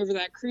of take over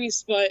that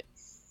crease, but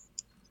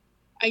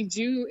I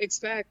do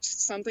expect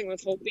something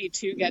with Holtby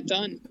to get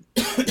done.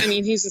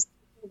 He's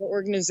a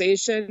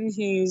organization.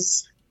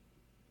 He's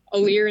a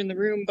leader in the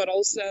room, but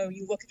also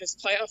you look at his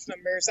playoff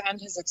numbers and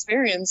his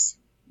experience,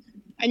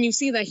 and you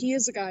see that he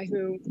is a guy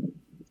who,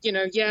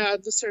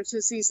 the start to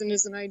the season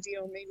isn't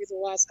ideal. Maybe the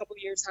last couple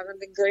of years haven't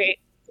been great,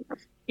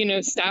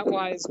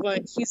 stat-wise,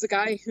 but he's a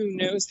guy who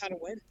knows how to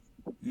win,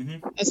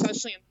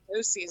 especially in the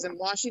postseason.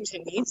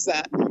 Washington needs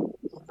that.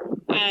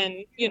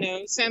 And,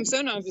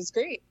 Samsonov is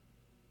great.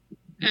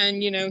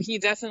 And, he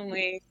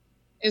definitely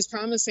is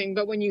promising.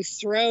 But when you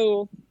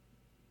throw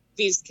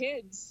these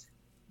kids,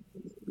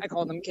 I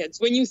call them kids,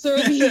 when you throw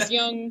these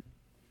young,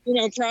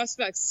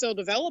 prospects still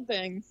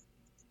developing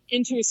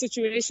into a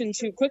situation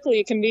too quickly,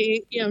 it can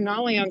be, not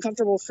only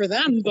uncomfortable for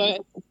them,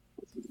 but,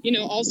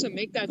 also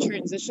make that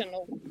transition a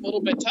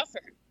little bit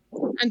tougher.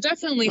 And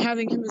definitely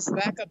having him as a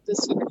backup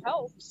this year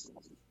helps,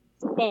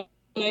 but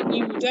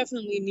you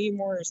definitely need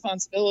more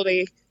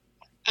responsibility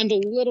and a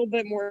little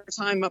bit more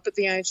time up at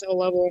the NHL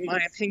level, in my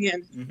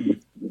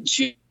opinion,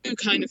 to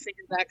kind of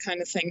figure that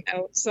kind of thing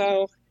out.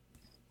 So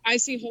I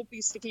see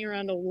Holtby sticking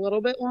around a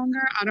little bit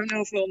longer. I don't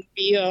know if it'll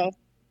be a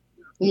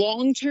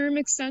long-term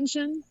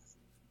extension.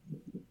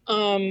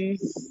 Barring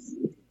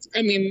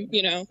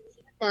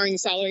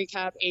salary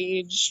cap,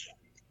 age,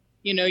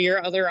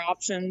 your other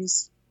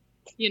options,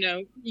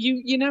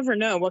 you never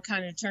know what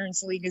kind of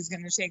turns the league is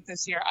going to take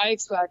this year. I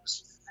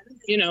expect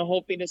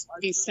hoping to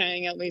be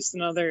staying at least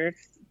another,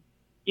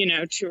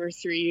 2 or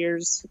 3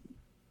 years.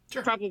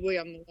 Sure. Probably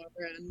on the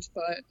lower end,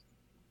 but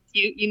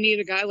you need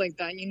a guy like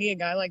that. You need a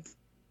guy like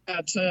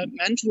that to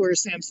mentor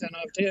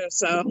Samsonov too.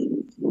 So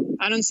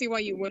I don't see why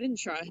you wouldn't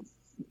try.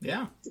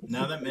 Yeah,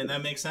 no,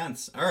 that makes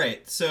sense. All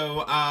right,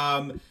 so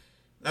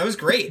that was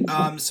great.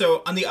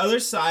 So on the other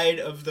side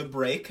of the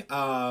break,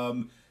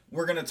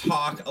 we're gonna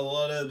talk a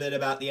little bit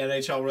about the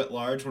NHL writ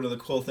large. One of the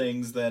cool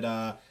things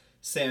that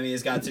Sammy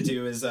has got to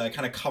do is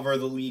kind of cover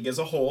the league as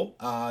a whole.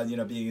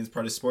 Being as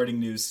part of Sporting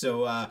News.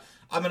 So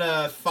I'm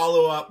gonna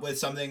follow up with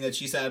something that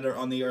she said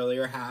on the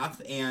earlier half,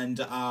 and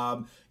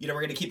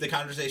we're gonna keep the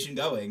conversation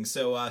going.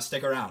 So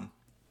stick around.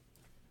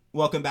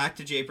 Welcome back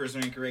to Japers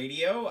Rink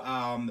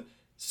Radio.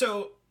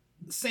 So,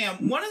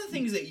 Sam, one of the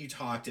things that you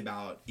talked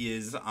about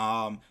is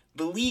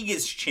the league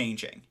is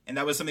changing, and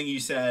that was something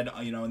you said,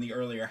 in the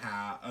earlier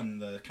half, on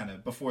the kind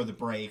of before the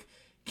break.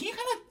 Can you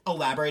kind of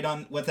elaborate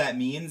on what that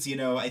means?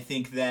 I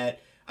think that,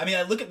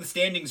 I look at the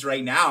standings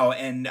right now,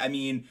 and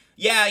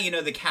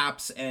the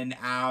Caps and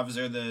Avs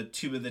are the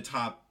two of the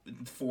top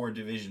 4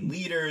 division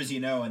leaders,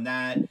 and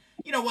that,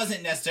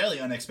 wasn't necessarily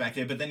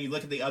unexpected, but then you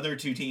look at the other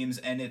 2 teams,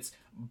 and it's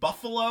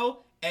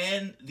Buffalo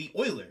and the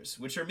Oilers,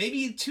 which are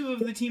maybe 2 of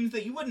the teams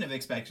that you wouldn't have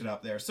expected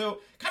up there. So,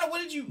 kind of,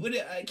 can you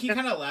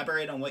kind of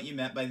elaborate on what you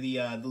meant by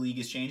the league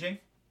is changing?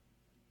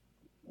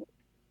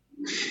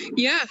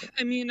 Yeah,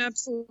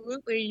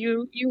 absolutely.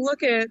 You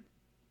look at,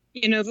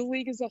 the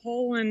league as a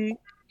whole, and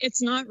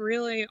it's not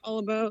really all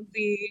about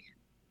the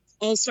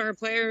all-star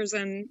players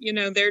and,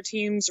 their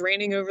teams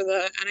reigning over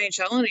the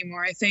NHL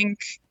anymore. I think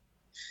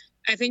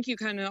you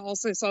kind of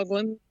also saw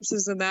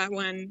glimpses of that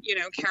when,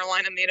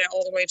 Carolina made it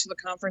all the way to the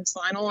conference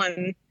final,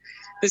 and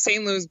the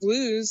St. Louis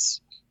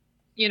Blues,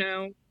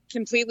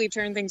 completely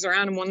turned things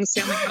around and won the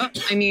Stanley Cup.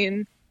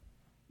 You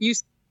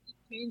see it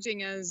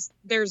changing as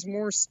there's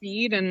more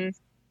speed, and,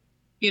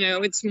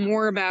 it's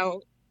more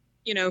about,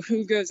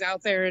 who goes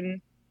out there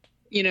and,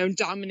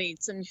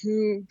 dominates, and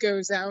who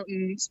goes out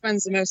and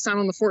spends the most time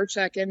on the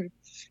forecheck, and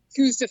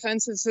whose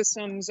defensive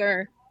systems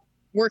are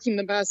working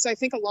the best. I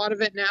think a lot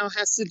of it now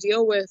has to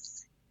deal with,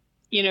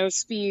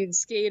 speed,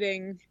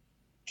 skating,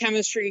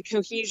 chemistry,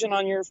 cohesion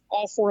on your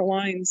all 4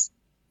 lines.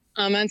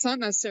 And it's not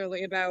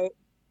necessarily about,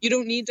 you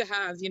don't need to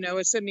have,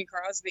 a Sidney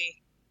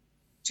Crosby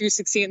to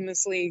succeed in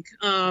this league.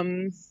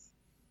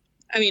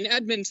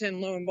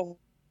 Edmonton, lo and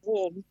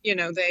behold,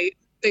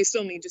 they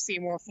still need to see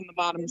more from the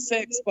bottom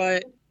 6,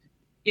 but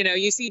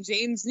you see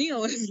James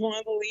Neal is one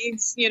of the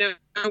league's,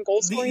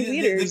 goal scoring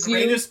leaders. The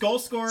greatest goal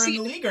scorer in the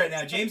league right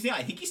now, James Neal.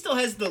 I think he still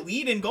has the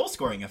lead in goal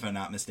scoring, if I'm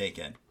not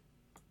mistaken.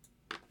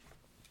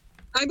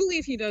 I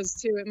believe he does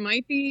too. It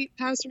might be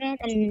Pasternak.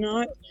 I'm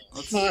not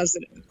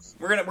positive.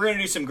 We're gonna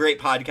do some great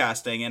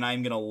podcasting, and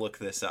I'm gonna look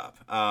this up.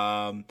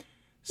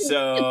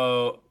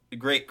 So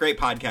great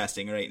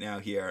podcasting right now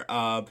here.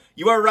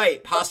 You are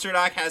right.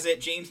 Pasternak has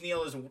it. James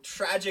Neal is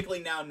tragically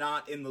now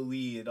not in the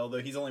lead, although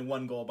he's only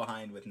 1 goal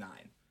behind with 9.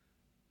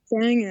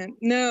 Dang it!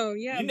 No,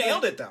 yeah, you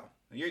nailed it though.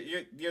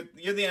 You're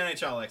the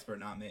NHL expert,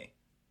 not me.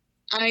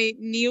 I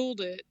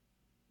nailed it.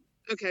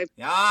 Okay.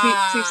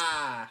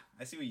 I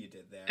see what you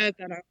did there. Add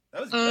that up.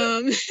 That was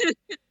good.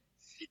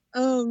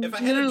 If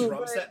I had a drum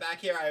but set back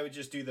here, I would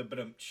just do the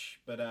ba-dum-tsh,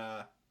 but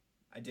I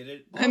did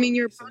it.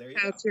 You're a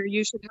podcaster.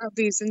 You should have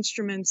these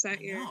instruments at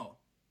your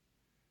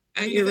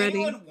ready. If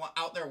anyone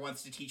out there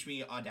wants to teach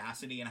me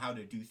Audacity and how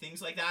to do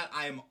things like that,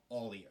 I am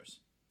all ears.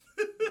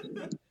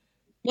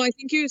 Well, I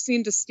think you just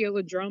need to steal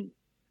a drum.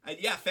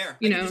 Yeah, fair.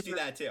 I can just do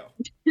that too.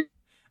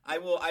 I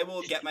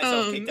will get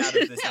myself kicked out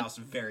of this house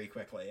very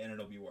quickly, and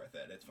it'll be worth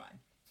it. It's fine.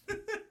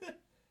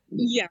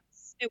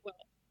 Yes, it will.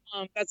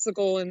 That's the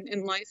goal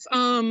in life.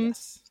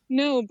 Yes.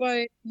 No,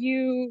 but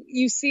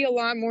you see a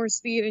lot more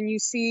speed, and you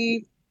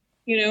see,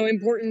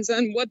 importance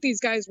on what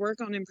these guys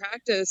work on in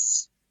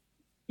practice.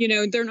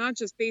 They're not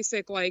just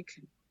basic like,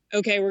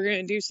 okay, we're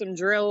going to do some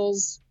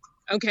drills.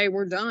 Okay,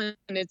 we're done.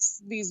 It's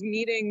these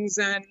meetings,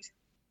 and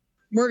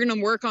we're going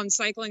to work on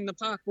cycling the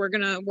puck. We're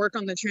going to work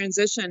on the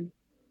transition.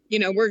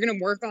 We're going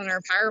to work on our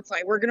power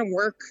play. We're going to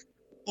work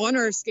on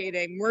our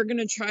skating. We're going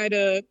to try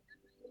to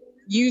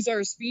use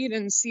our speed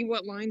and see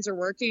what lines are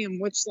working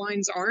and which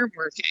lines aren't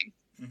working.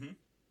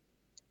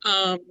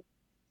 Mm-hmm.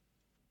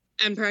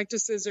 And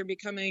practices are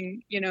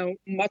becoming,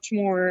 much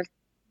more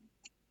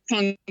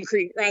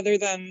concrete rather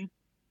than,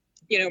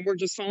 we're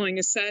just following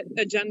a set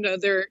agenda.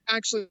 They're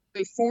actually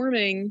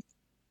forming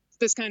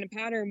this kind of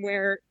pattern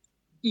where,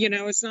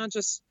 it's not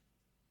just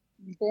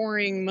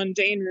boring,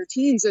 mundane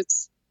routines,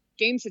 it's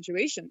game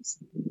situations.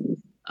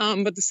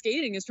 But the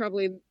skating is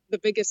probably the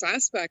biggest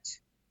aspect.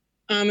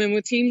 And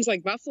with teams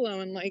like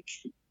Buffalo and like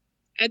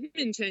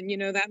Edmonton,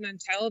 that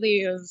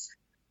mentality of,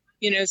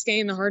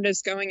 staying the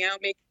hardest, going out,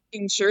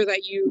 making sure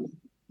that you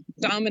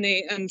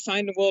dominate and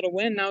find a will to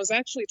win. And I was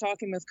actually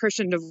talking with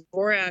Christian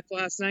Dvorak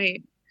last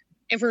night,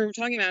 and we're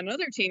talking about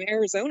another team,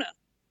 Arizona.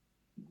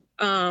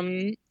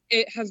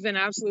 It has been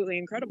absolutely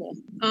incredible.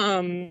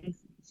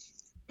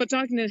 But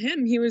talking to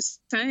him, he was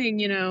saying,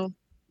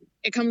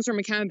 it comes from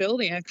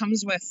accountability. It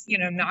comes with,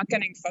 not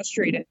getting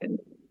frustrated.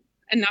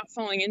 and not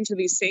falling into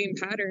these same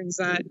patterns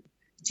that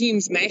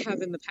teams may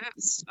have in the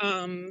past.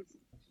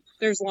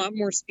 There's a lot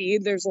more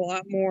speed. There's a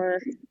lot more,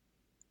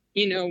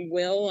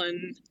 will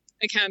and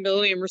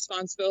accountability and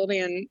responsibility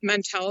and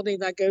mentality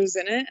that goes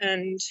in it.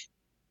 And,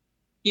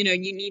 you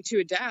need to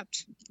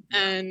adapt.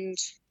 And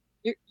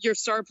your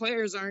star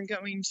players aren't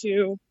going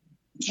to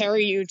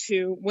carry you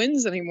to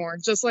wins anymore.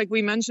 Just like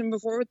we mentioned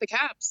before with the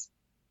Caps.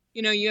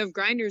 You have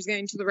grinders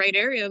getting to the right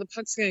area, the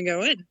puck's going to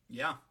go in.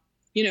 Yeah.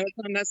 It's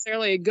not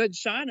necessarily a good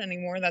shot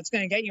anymore that's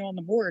going to get you on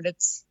the board.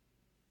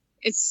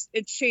 It's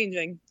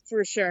changing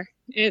for sure.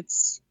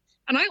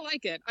 And I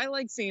like it. I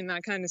like seeing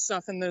that kind of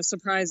stuff and those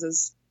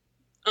surprises.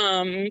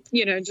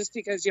 Just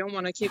because you don't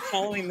want to keep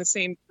following the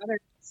same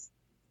patterns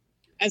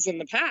as in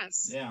the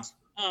past. Yeah.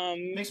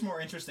 Makes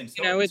more interesting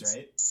stories,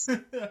 right?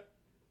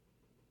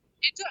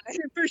 It does,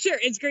 for sure.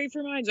 It's great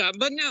for my job.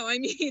 But no,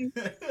 it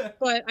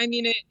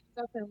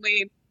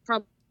definitely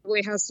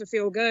probably has to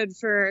feel good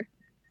for,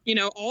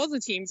 all the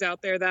teams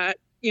out there that,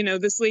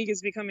 this league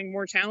is becoming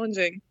more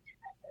challenging.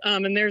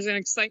 And there's an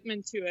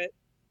excitement to it.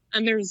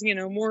 And there's,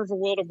 more of a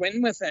will to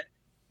win with it.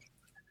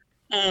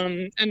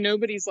 And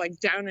nobody's like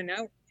down and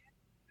out.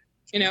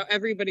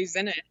 Everybody's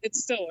in it.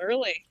 It's still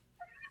early.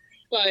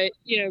 But,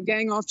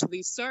 getting off to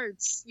these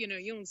starts, you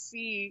don't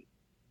see,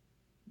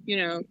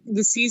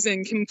 the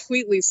season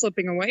completely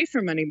slipping away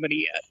from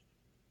anybody yet.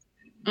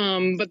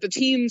 But the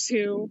teams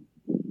who,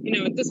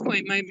 at this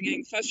point might be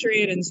getting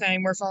frustrated and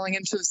saying we're falling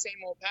into the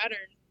same old pattern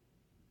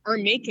are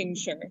making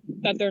sure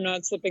that they're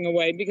not slipping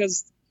away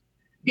because,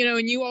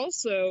 and you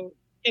also,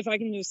 if I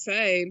can just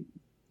say,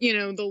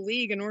 the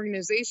league and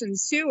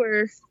organizations too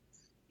are,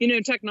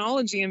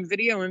 technology and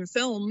video and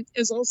film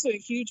is also a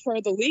huge part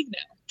of the league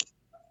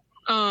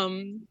now.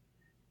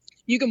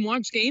 You can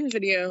watch game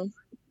video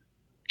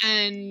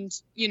and,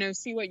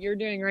 see what you're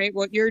doing right,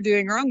 what you're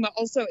doing wrong, but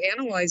also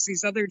analyze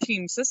these other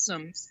team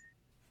systems.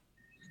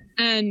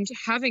 And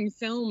having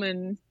film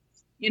and,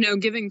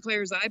 giving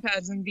players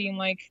iPads and being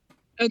like,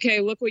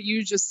 okay, look what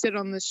you just did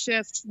on this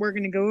shift. We're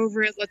going to go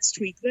over it. Let's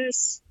tweak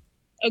this.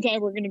 Okay,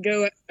 we're going to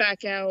go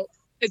back out.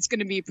 It's going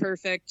to be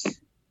perfect.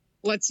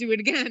 Let's do it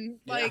again.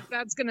 Yeah. Like,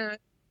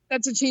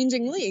 that's a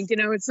changing league.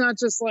 It's not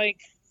just like,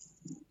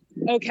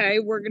 okay,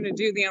 we're going to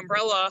do the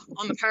umbrella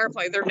on the power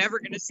play. They're never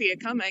going to see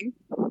it coming.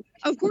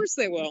 Of course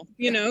they will.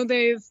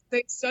 They've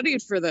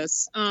studied for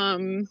this.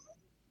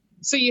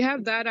 So you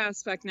have that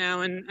aspect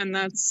now, and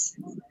that's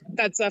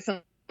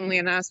definitely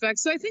an aspect.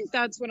 So I think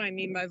that's what I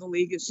mean by the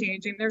league is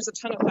changing. There's a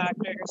ton of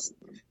factors,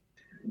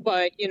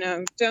 but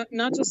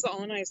not just the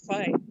on ice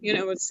play.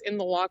 It's in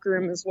the locker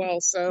room as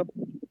well. So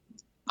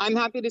I'm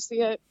happy to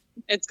see it.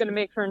 It's going to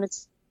make for an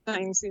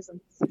exciting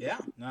season. Yeah,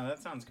 no, that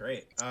sounds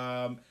great.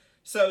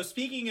 So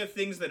speaking of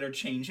things that are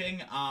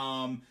changing,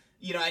 I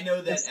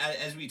know that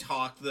as we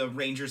talked, the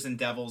Rangers and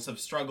Devils have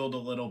struggled a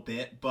little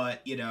bit,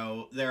 but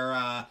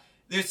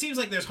there seems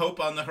like there's hope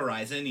on the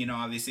horizon,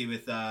 obviously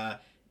with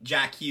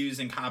Jack Hughes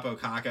and Capo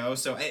Caco.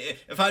 So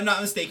if I'm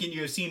not mistaken,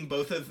 you have seen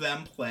both of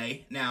them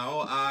play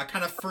now.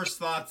 Kind of first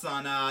thoughts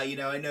on, I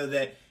know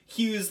that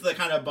Hughes, the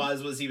kind of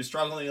buzz was he was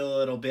struggling a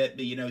little bit,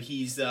 but,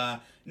 he's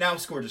now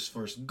scored his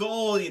first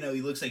goal. He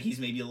looks like he's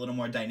maybe a little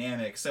more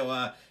dynamic. So,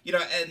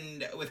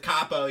 and with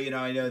Capo,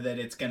 I know that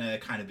it's going to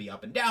kind of be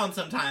up and down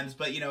sometimes,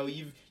 but,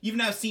 you've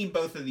now seen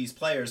both of these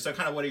players. So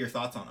kind of what are your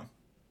thoughts on them?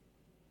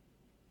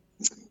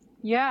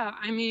 Yeah,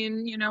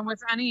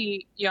 with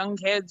any young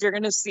kids, you're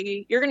gonna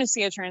see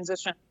a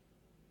transition.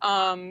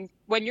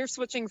 When you're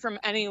switching from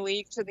any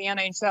league to the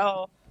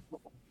NHL,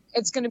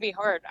 it's gonna be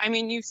hard.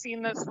 You've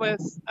seen this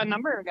with a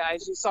number of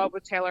guys. You saw it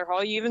with Taylor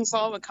Hall. You even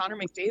saw it with Connor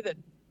McDavid.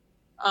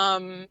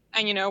 And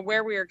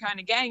where we were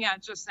kind of getting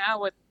at just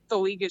now with the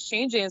league is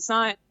changing. It's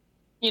not,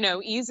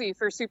 easy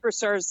for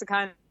superstars to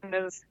kind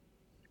of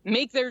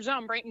make their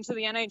jump right into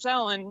the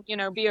NHL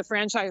and be a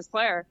franchise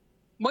player.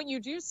 What you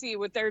do see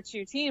with their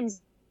two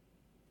teams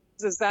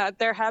is that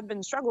there have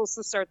been struggles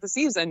to start the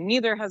season.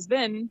 Neither has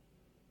been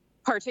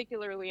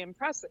particularly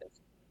impressive.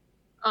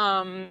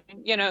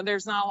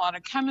 There's not a lot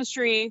of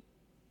chemistry.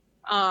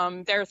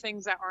 There are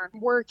things that aren't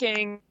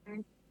working.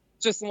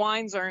 Just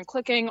lines aren't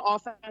clicking.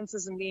 Offense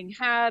isn't being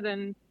had.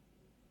 And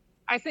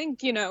I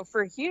think,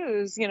 for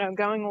Hughes,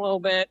 going a little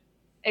bit,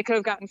 it could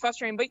have gotten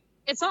frustrating, but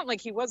it's not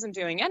like he wasn't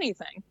doing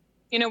anything.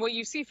 What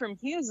you see from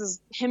Hughes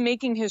is him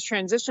making his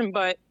transition,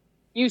 but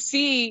you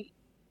see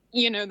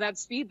that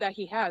speed that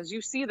he has.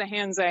 You see the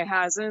hands that he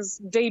has. In his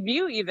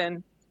debut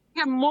even, he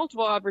had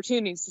multiple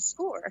opportunities to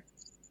score.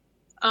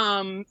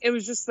 It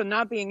was just the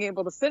not being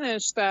able to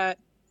finish that,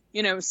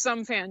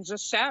 some fans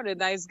just shouted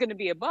that he's going to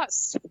be a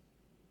bust.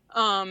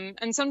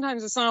 And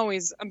sometimes it's not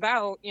always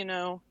about,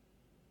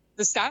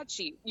 the stat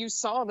sheet. You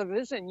saw the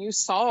vision. You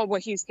saw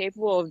what he's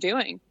capable of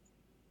doing.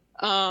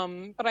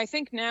 But I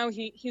think now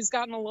he's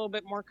gotten a little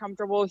bit more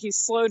comfortable. He's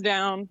slowed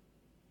down.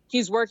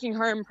 He's working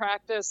hard in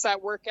practice.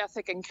 That work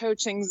ethic and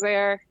coaching's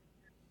there.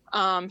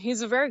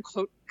 He's a very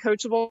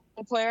coachable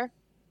player.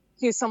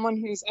 He's someone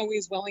who's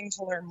always willing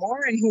to learn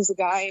more, and he's a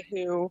guy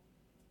who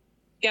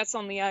gets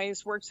on the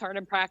ice, works hard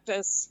in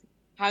practice,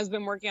 has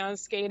been working on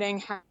his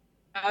skating,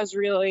 has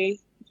really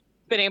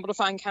been able to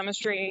find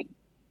chemistry,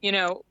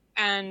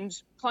 and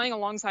playing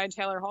alongside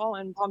Taylor Hall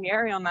and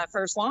Palmieri on that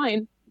first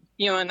line,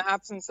 in the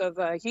absence of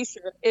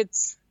Heischer,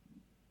 it's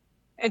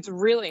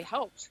really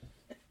helped.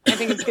 I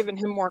think it's given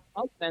him more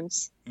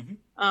confidence. Mm-hmm.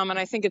 And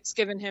I think it's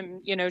given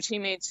him,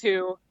 teammates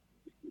who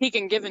he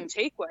can give and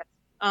take with.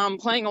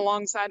 Playing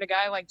alongside a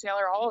guy like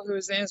Taylor Hall, who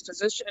is in his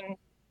position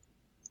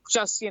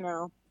just,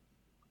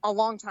 a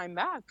long time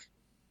back.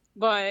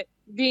 But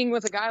being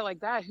with a guy like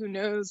that who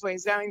knows what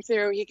he's going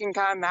through, he can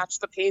kind of match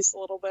the pace a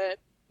little bit.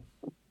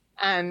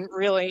 And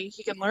really,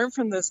 he can learn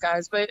from those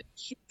guys. But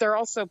they're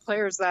also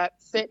players that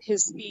fit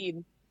his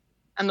speed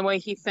and the way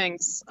he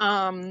thinks.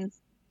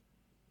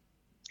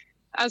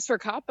 As for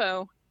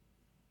Capo,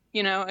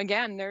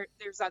 again,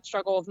 there's that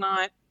struggle of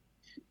not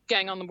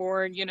getting on the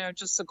board,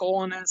 just a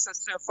goal and an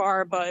assist so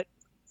far. But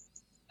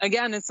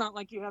again, it's not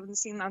like you haven't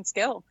seen that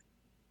skill.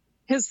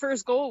 His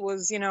first goal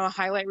was, a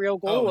highlight reel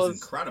goal. Oh, it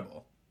was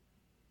incredible.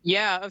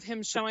 Yeah, of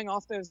him showing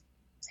off those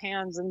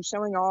hands and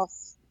showing off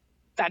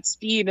that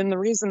speed. And the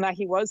reason that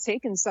he was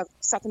taken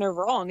second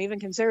overall and even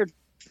considered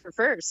for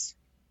first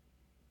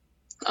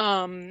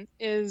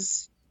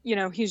is,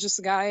 he's just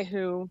a guy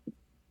who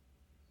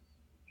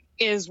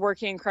is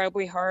working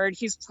incredibly hard.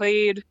 He's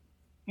played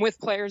with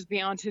players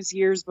beyond his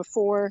years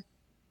before.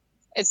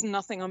 It's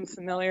nothing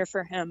unfamiliar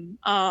for him.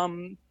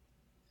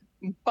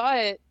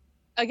 But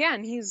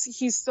again,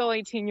 he's still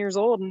 18 years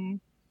old, and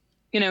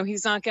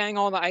he's not getting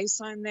all the ice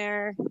time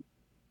there.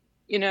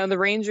 The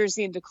Rangers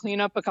need to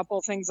clean up a couple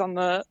of things on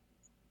the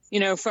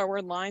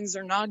forward lines.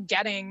 They're not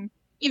getting,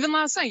 even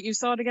last night you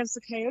saw it against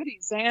the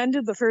Coyotes, they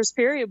ended the first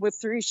period with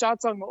 3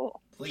 shots on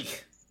goal.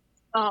 Please.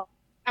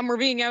 And we're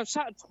being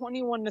outshot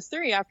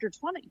 21-3 after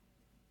 20.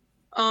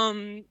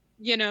 They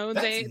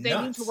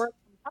need to work.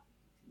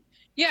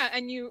 Yeah,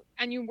 and you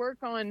work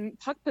on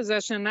puck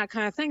possession, that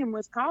kind of thing. And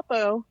with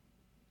Capo,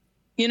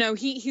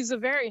 he's a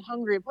very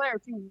hungry player.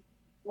 If you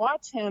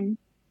watch him,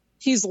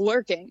 he's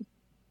lurking,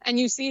 and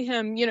you see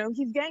him.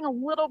 He's getting a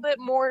little bit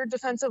more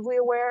defensively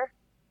aware,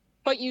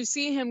 but you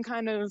see him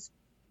kind of,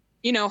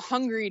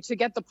 hungry to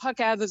get the puck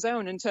out of the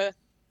zone and to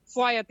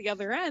fly at the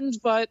other end.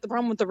 But the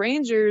problem with the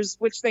Rangers,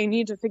 which they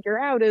need to figure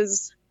out,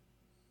 is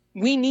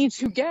we need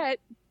to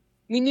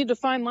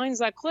find lines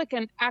that click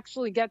and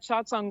actually get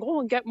shots on goal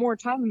and get more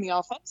time in the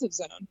offensive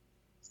zone.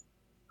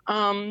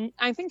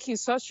 I think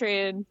he's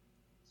frustrated.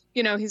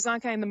 He's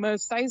not getting the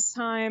most ice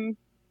time,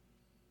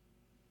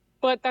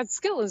 but that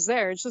skill is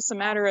there. It's just a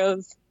matter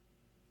of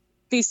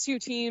these two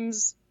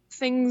teams,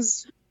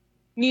 things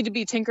need to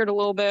be tinkered a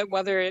little bit,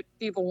 whether it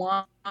be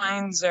the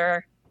lines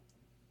or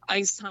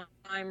ice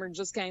time or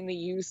just getting the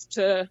youth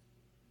to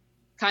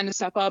kind of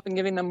step up and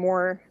giving them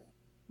more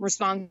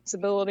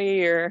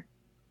responsibility, or,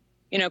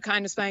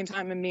 kind of spending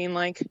time and being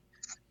like,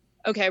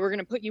 okay, we're going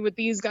to put you with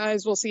these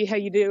guys. We'll see how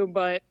you do.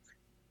 But,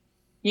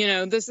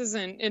 this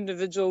isn't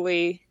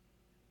individually,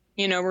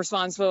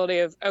 responsibility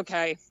of,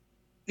 okay,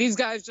 these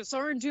guys just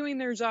aren't doing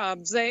their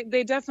jobs.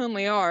 They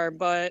definitely are,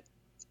 but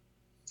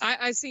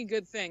I see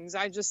good things.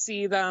 I just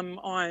see them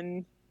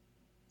on,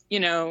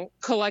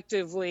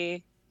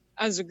 collectively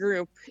as a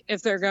group.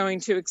 If they're going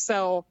to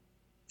excel,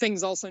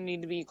 things also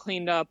need to be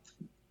cleaned up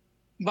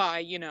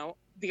by,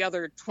 the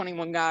other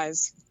 21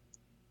 guys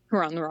who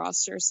are on the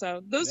roster.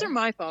 So those are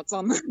my thoughts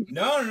on them.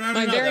 No.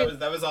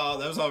 That was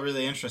all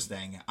really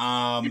interesting.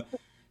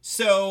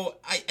 So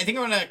I think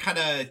I want to kind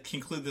of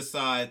conclude this.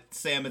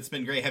 Sam, it's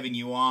been great having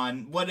you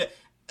on.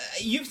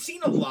 You've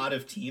seen a lot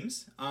of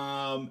teams.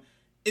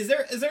 Is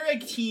there a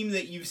team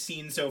that you've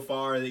seen so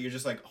far that you're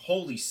just like,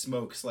 holy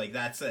smokes, like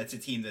that's a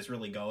team that's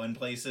really going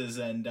places?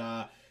 And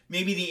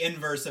maybe the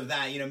inverse of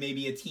that,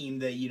 maybe a team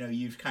that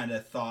you've kind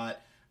of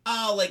thought,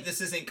 oh, like this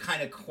isn't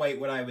kind of quite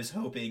what I was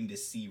hoping to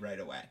see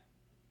right away.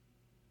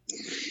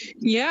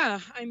 Yeah,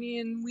 I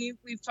mean,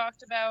 we've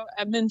talked about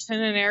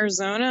Edmonton and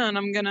Arizona, and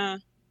I'm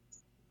gonna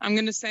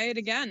say it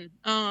again.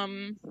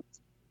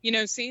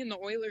 Seeing the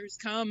Oilers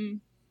come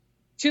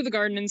to the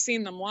Garden and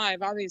seeing them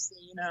live, obviously,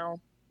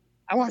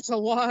 I watch a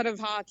lot of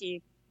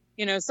hockey.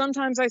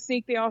 Sometimes I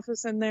sneak The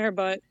Office in there,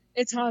 but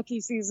it's hockey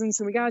season,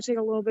 so we gotta take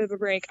a little bit of a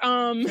break.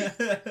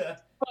 But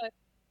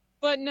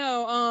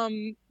no,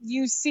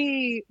 you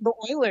see the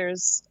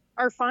Oilers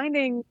are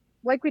finding,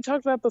 like we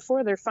talked about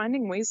before, they're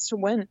finding ways to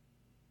win.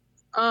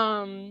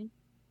 They've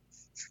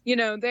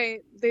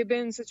been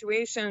in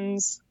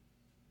situations,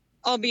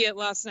 albeit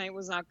last night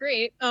was not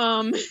great,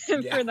 for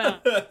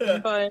them.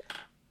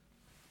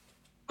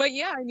 But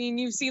yeah, I mean,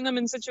 you've seen them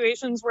in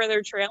situations where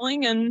they're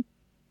trailing and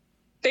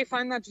they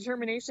find that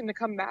determination to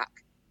come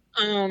back.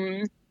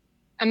 And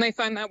they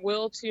find that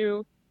will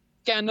to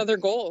get another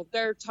goal.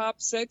 Their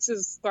top 6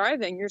 is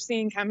thriving. You're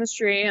seeing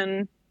chemistry,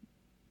 and,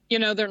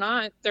 they're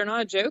not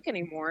a joke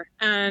anymore.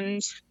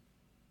 And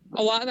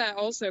a lot of that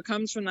also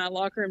comes from that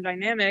locker room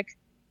dynamic.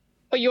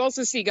 But you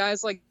also see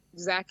guys like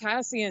Zach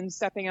Kassian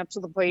stepping up to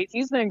the plate.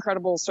 He's been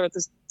incredible to start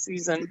this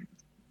season.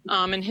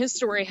 And his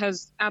story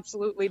has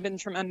absolutely been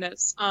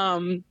tremendous.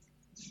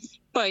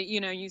 But,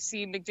 you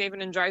see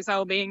McDavid and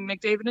Draisaitl being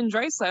McDavid and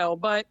Draisaitl.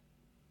 But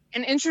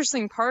an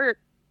interesting part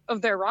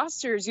of their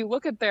rosters, you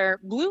look at their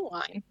blue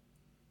line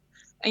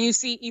and you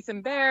see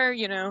Ethan Bear,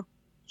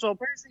 Joel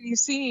Person, you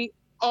see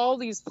all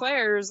these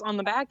players on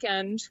the back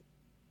end.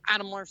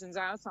 Adam Larson's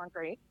out, it's not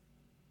great.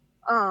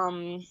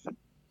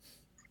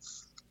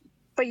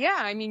 But yeah,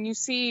 I mean, you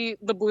see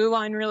the blue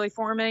line really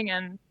forming,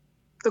 and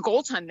the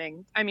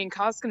goaltending. I mean,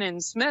 Koskinen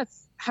and Smith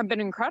have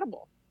been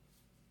incredible.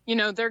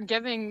 They're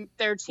giving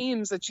their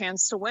teams a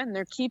chance to win.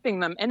 They're keeping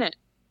them in it.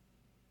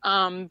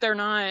 They're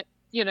not,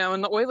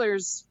 and the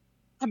Oilers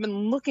have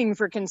been looking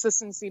for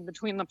consistency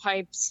between the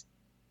pipes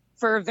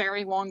for a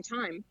very long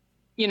time.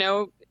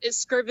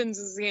 Scrivens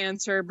is the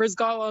answer,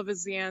 Brizgalov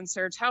is the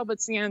answer,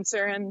 Talbot's the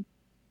answer, and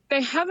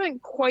they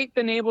haven't quite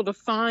been able to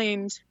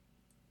find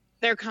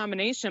their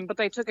combination, but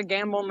they took a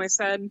gamble and they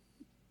said,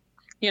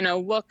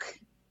 look,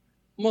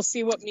 we'll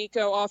see what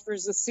Mikko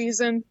offers this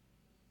season.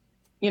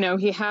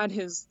 He had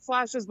his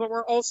flashes, but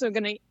we're also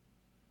going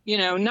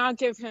to, not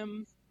give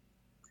him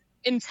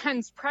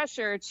intense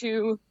pressure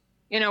to,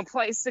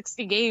 play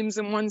 60 games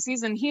in one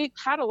season. He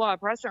had a lot of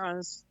pressure on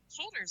his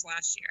shoulders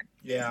last year.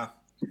 Yeah.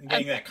 And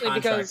getting that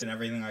contract and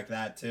everything like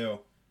that too.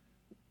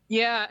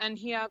 Yeah. And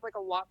he had like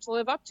a lot to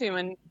live up to,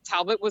 and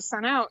Talbot was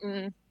sent out,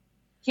 and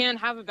he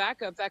didn't have a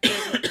backup that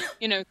could,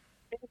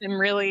 and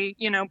really,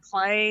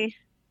 play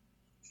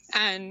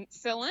and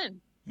fill in.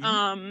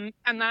 Mm-hmm.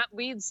 And that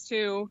leads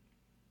to,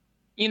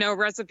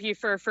 recipe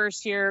for a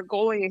first year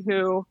goalie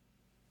who,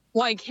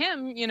 like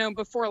him,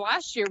 before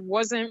last year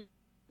wasn't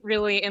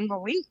really in the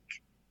league.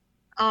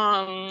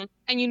 And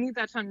you need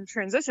that time to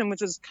transition,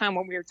 which is kind of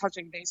what we were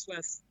touching base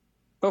with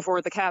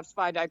before the Caps,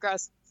 but I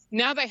digress.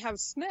 Now they have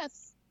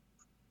Smith,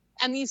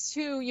 and these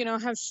two,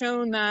 have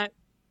shown that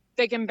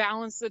they can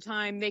balance the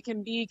time, they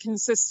can be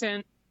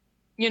consistent.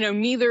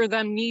 Neither of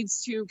them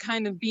needs to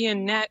kind of be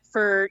in net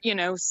for,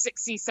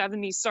 60,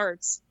 70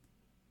 starts.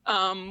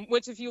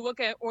 Which if you look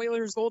at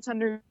Oilers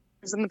goaltenders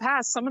in the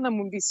past, some of them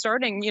would be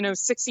starting,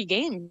 60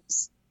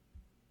 games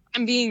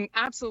and being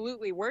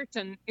absolutely worked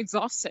and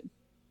exhausted.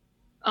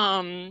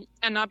 And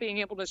not being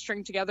able to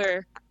string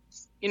together,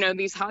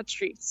 these hot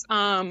streaks.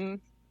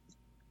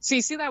 So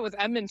you see that with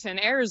Edmonton.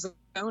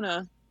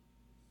 Arizona,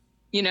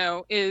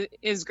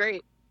 is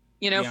great.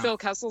 Phil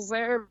Kessel's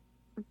there,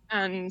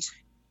 and,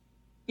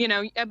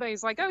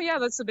 everybody's like, oh yeah,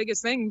 that's the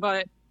biggest thing.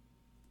 But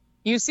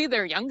you see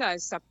their young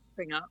guys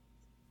stepping up.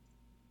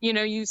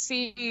 You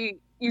see,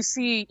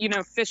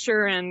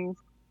 Fisher and,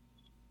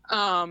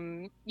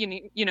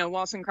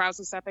 Lawson Krause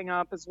is stepping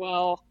up as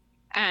well.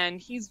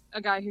 And he's a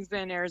guy who's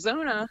been in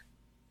Arizona,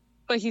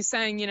 but he's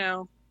saying,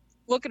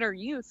 look at our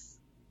youth.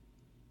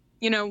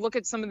 Look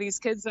at some of these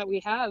kids that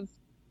we have.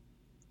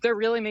 They're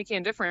really making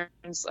a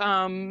difference.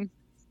 Other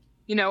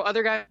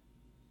guys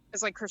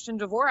like Christian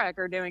Dvorak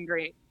are doing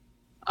great.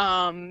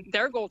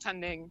 Their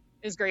goaltending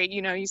is great.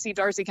 You see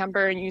Darcy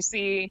Kemper and you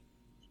see,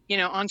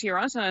 Antti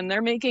Raanta, and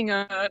they're making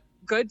a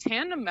good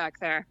tandem back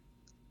there.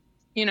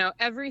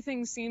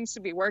 Everything seems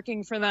to be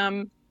working for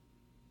them.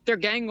 They're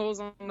getting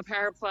goals on the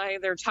power play.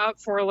 Their top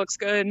four looks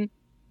good.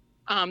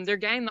 They're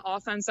getting the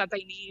offense that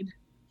they need.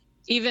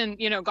 Even,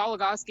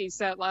 Goligoski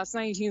said last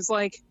night, he's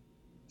like,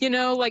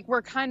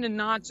 we're kind of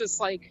not just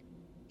like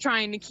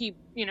trying to keep,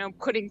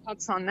 putting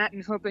pucks on net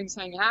and hoping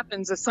something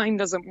happens. If something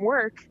doesn't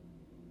work,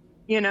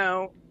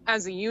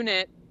 as a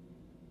unit,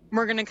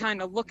 we're going to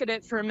kind of look at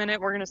it for a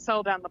minute. We're going to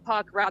settle down the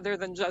puck rather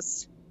than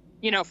just,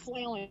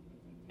 flailing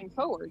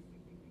forward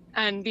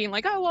and being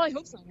like, oh, well, I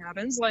hope something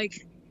happens.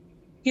 Like,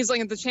 he's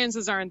like, if the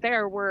chances aren't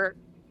there, we're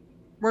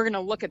going to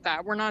look at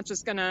that. We're not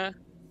just going to,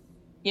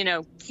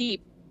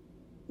 keep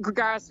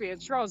grasping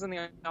at straws in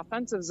the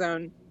offensive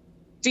zone.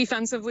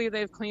 Defensively,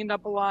 they've cleaned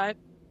up a lot.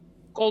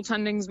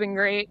 Goaltending's been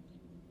great.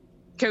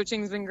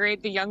 Coaching's been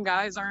great. The young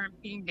guys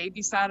aren't being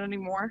babysat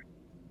anymore.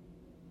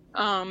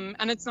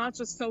 And it's not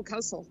just Phil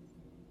Kessel.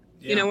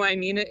 Yeah. You know what I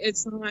mean?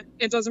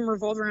 It doesn't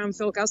revolve around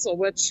Phil Kessel,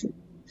 which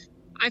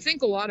I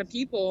think a lot of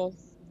people,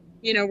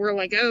 were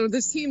like, oh,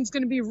 this team's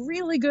going to be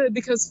really good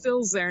because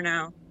Phil's there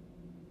now.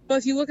 But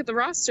if you look at the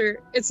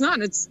roster, it's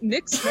not. It's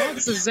Nick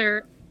Schmaltz is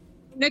their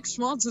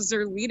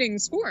leading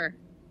scorer.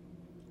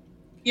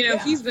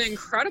 He's been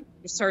incredible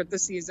to start the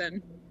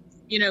season.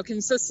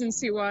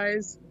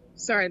 Consistency-wise.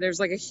 Sorry, there's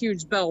like a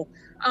huge bell.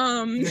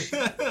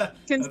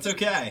 That's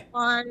okay.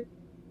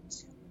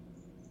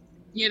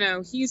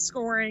 He's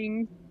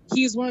scoring.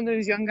 He's one of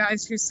those young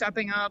guys who's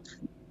stepping up.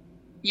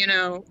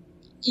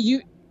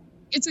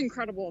 It's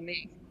incredible to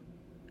me.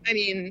 I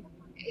mean,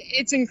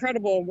 it's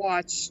incredible to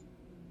watch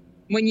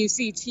when you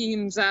see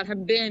teams that they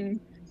haven't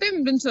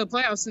been to the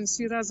playoffs since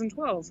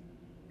 2012.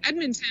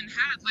 Edmonton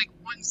had like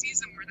one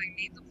season where they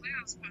made the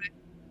playoffs, but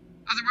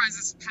otherwise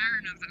it's a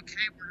pattern of,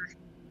 okay, we're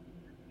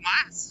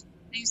last.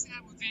 And you see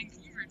that with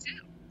Vancouver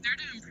too. They're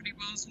doing pretty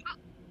well as well.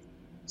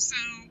 So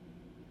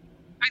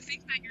I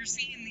think that you're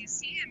seeing these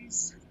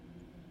teams,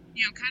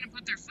 kind of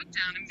put their foot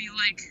down and be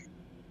like,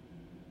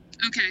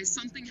 okay,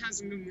 something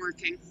hasn't been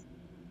working.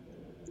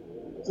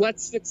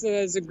 Let's fix it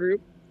as a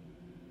group.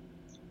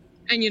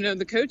 And,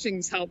 the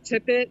coaching's helped.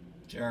 Tippett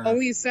sure.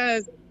 always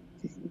says,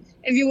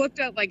 if you looked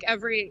at like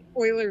every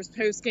Oilers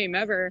post game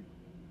ever,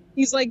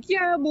 he's like,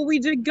 yeah, well, we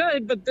did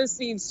good, but this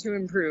needs to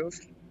improve.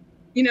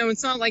 You know,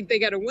 it's not like they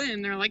get a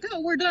win. They're like,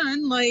 oh, we're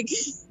done. Like,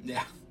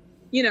 Yeah.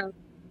 you know,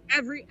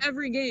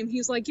 every game,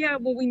 he's like, yeah,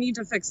 well, we need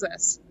to fix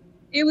this.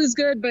 It was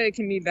good, but it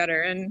can be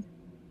better. And,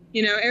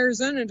 you know,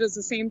 Arizona does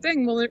the same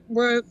thing.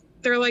 Well,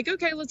 they're like,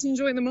 okay, let's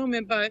enjoy the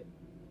moment, but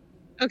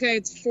okay,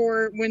 it's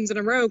 4 wins in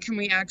a row. Can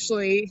we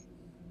actually,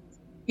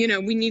 you know,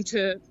 we need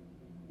to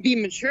be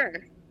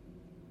mature.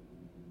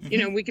 You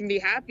know, we can be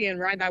happy and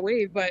ride that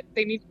wave, but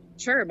they need to be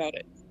mature about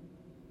it.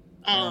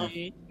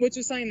 Which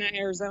is something that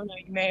Arizona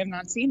you may have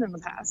not seen in the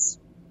past.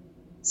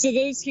 So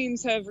those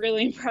teams have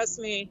really impressed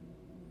me.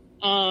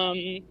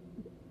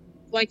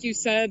 Like you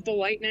said, the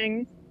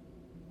Lightning,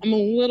 I'm a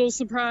little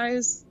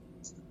surprised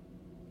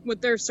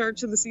with their start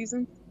to the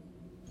season.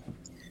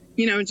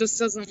 You know, it just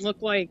doesn't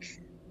look like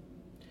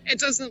the team.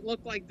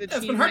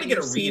 It's been hard to get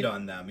a read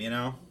on them, you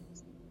know?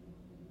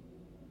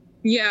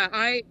 Yeah,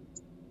 I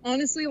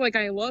honestly, like,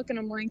 I look and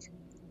I'm like,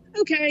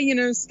 okay, you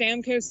know,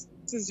 Stamkos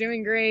is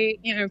doing great.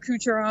 You know,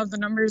 Kucherov, the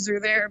numbers are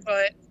there,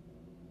 but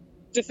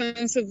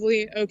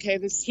defensively, okay,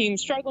 this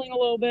team's struggling a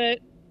little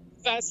bit.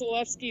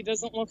 Vasilevsky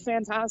doesn't look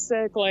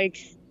fantastic. Like,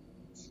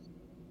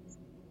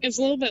 it's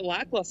a little bit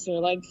lackluster.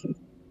 Like,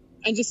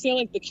 I just feel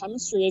like the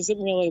chemistry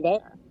isn't really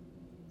there.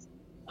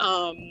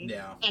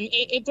 Yeah. And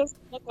it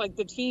doesn't look like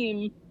the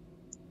team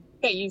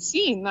that you've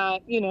seen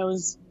that, you know,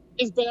 is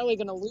barely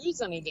going to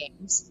lose any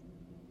games.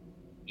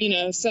 You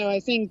know, so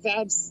I think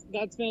that's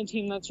been a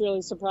team that's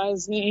really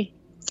surprised me.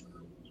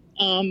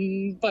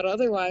 But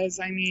otherwise,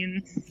 I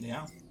mean,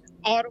 yeah,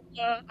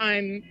 Ottawa,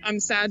 I'm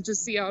sad to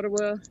see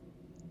Ottawa,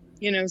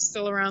 you know,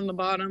 still around the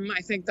bottom.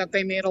 I think that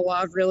they made a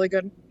lot of really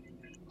good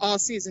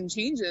all-season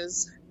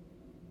changes.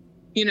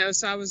 You know,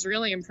 so I was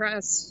really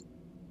impressed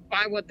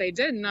by what they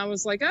did, and I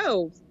was like,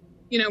 oh,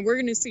 you know, we're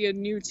going to see a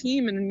new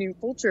team and a new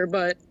culture,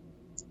 but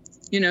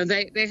you know,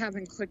 they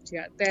haven't clicked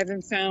yet. They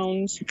haven't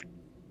found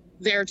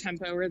their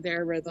tempo or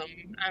their rhythm.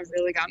 I've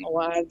really gotten a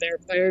lot of their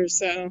players,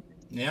 so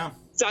yeah,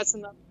 that's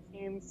another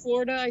team.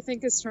 Florida, I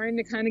think, is trying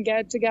to kind of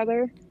get it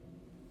together,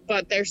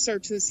 but their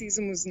start to the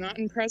season was not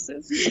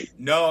impressive.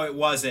 No, it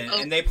wasn't,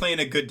 and they play in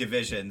a good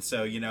division,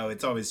 so you know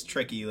it's always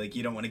tricky. Like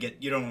you don't want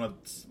to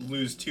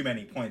lose too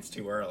many points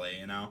too early,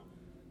 you know.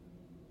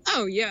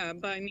 Oh yeah,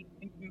 but I mean,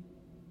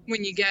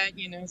 when you get,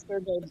 you know,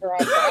 Sergei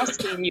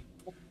Bobrovsky,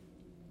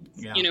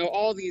 you know,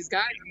 all these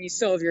guys, and you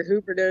still have your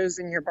Huberdeaus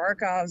and your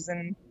Barkovs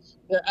and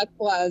your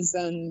Ekblads,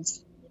 and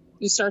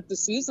you start the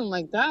season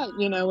like that,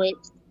 you know, it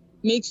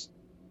makes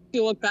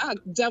you look back.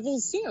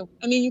 Devils too.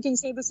 I mean, you can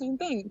say the same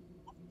thing.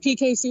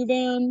 PK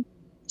Subban,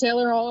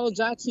 Taylor Hall,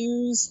 Jack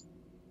Hughes,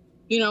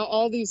 you know,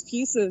 all these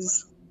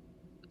pieces,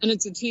 and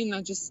it's a team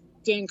that just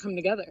didn't come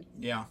together.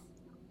 Yeah.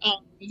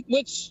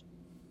 Which,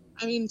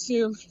 I mean,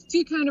 to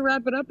kind of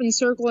wrap it up and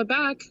circle it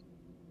back,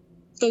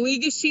 the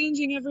league is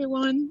changing,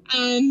 everyone,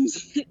 and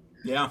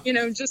yeah, you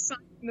know, just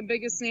signing the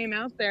biggest name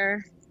out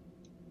there.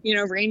 You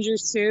know,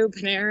 Rangers too,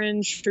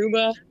 Panarin,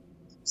 Trouba.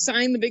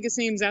 Signing the biggest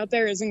names out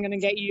there isn't going to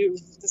get you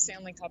the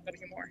Stanley Cup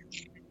anymore.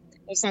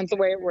 That's not the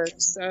way it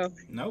works. So,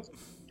 nope.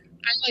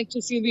 I like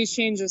to see these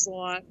changes a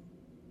lot.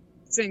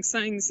 It's an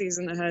exciting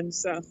season ahead.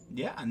 So,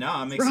 yeah, no,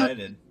 I'm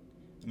excited.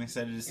 I'm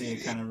excited to see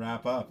it kind of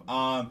wrap up.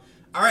 All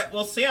right,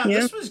 well, Sam,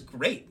 this was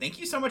great. Thank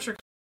you so much for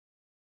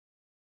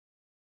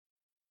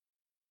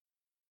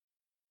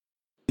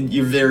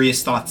your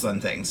various thoughts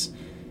on things.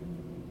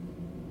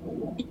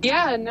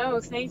 Yeah, no,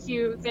 thank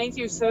you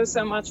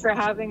so much for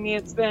having me.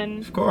 It's been,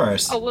 of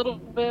course, a little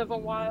bit of a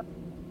while.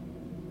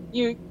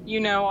 You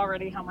know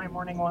already how my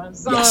morning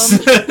was. Yes.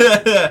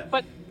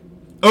 But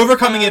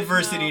overcoming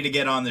adversity to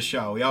get on the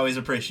show. We always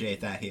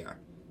appreciate that here.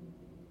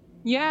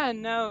 Yeah,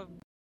 no.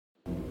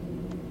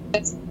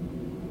 It's,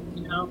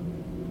 you know,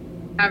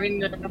 having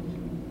to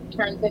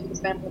turn things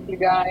in with you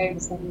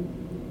guys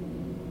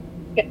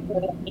and get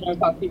to, you know,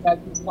 talk to you guys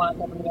in class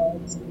every day.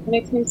 It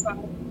makes me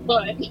sad,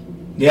 but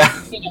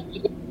yeah, you know,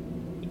 you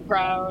be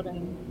proud,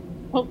 and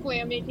hopefully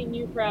I'm making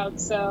you proud.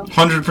 So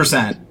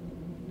 100%.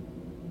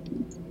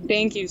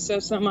 Thank you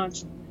so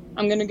much.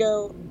 I'm gonna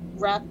go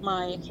wrap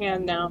my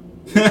hand now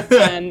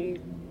and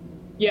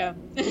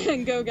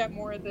and go get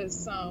more of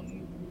this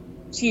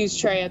cheese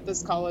tray at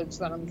this college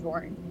that I'm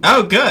touring.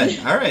 Oh, good.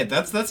 All right,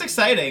 that's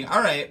exciting.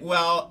 All right,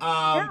 well,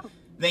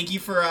 thank you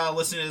for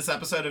listening to this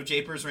episode of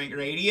Japers Rink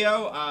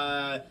Radio.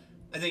 I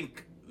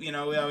think, you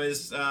know, we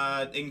always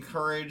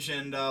encourage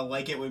and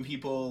like it when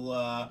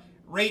people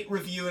rate,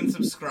 review, and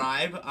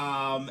subscribe.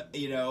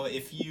 You know,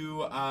 if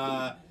you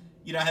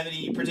you don't have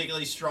any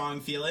particularly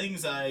strong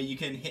feelings, you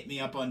can hit me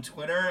up on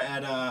Twitter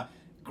at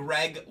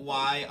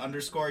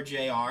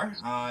GregY_JR.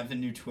 I have a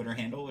new Twitter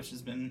handle, which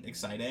has been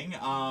exciting.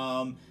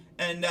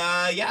 And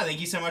thank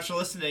you so much for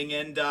listening,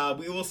 and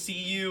we will see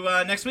you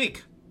next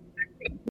week.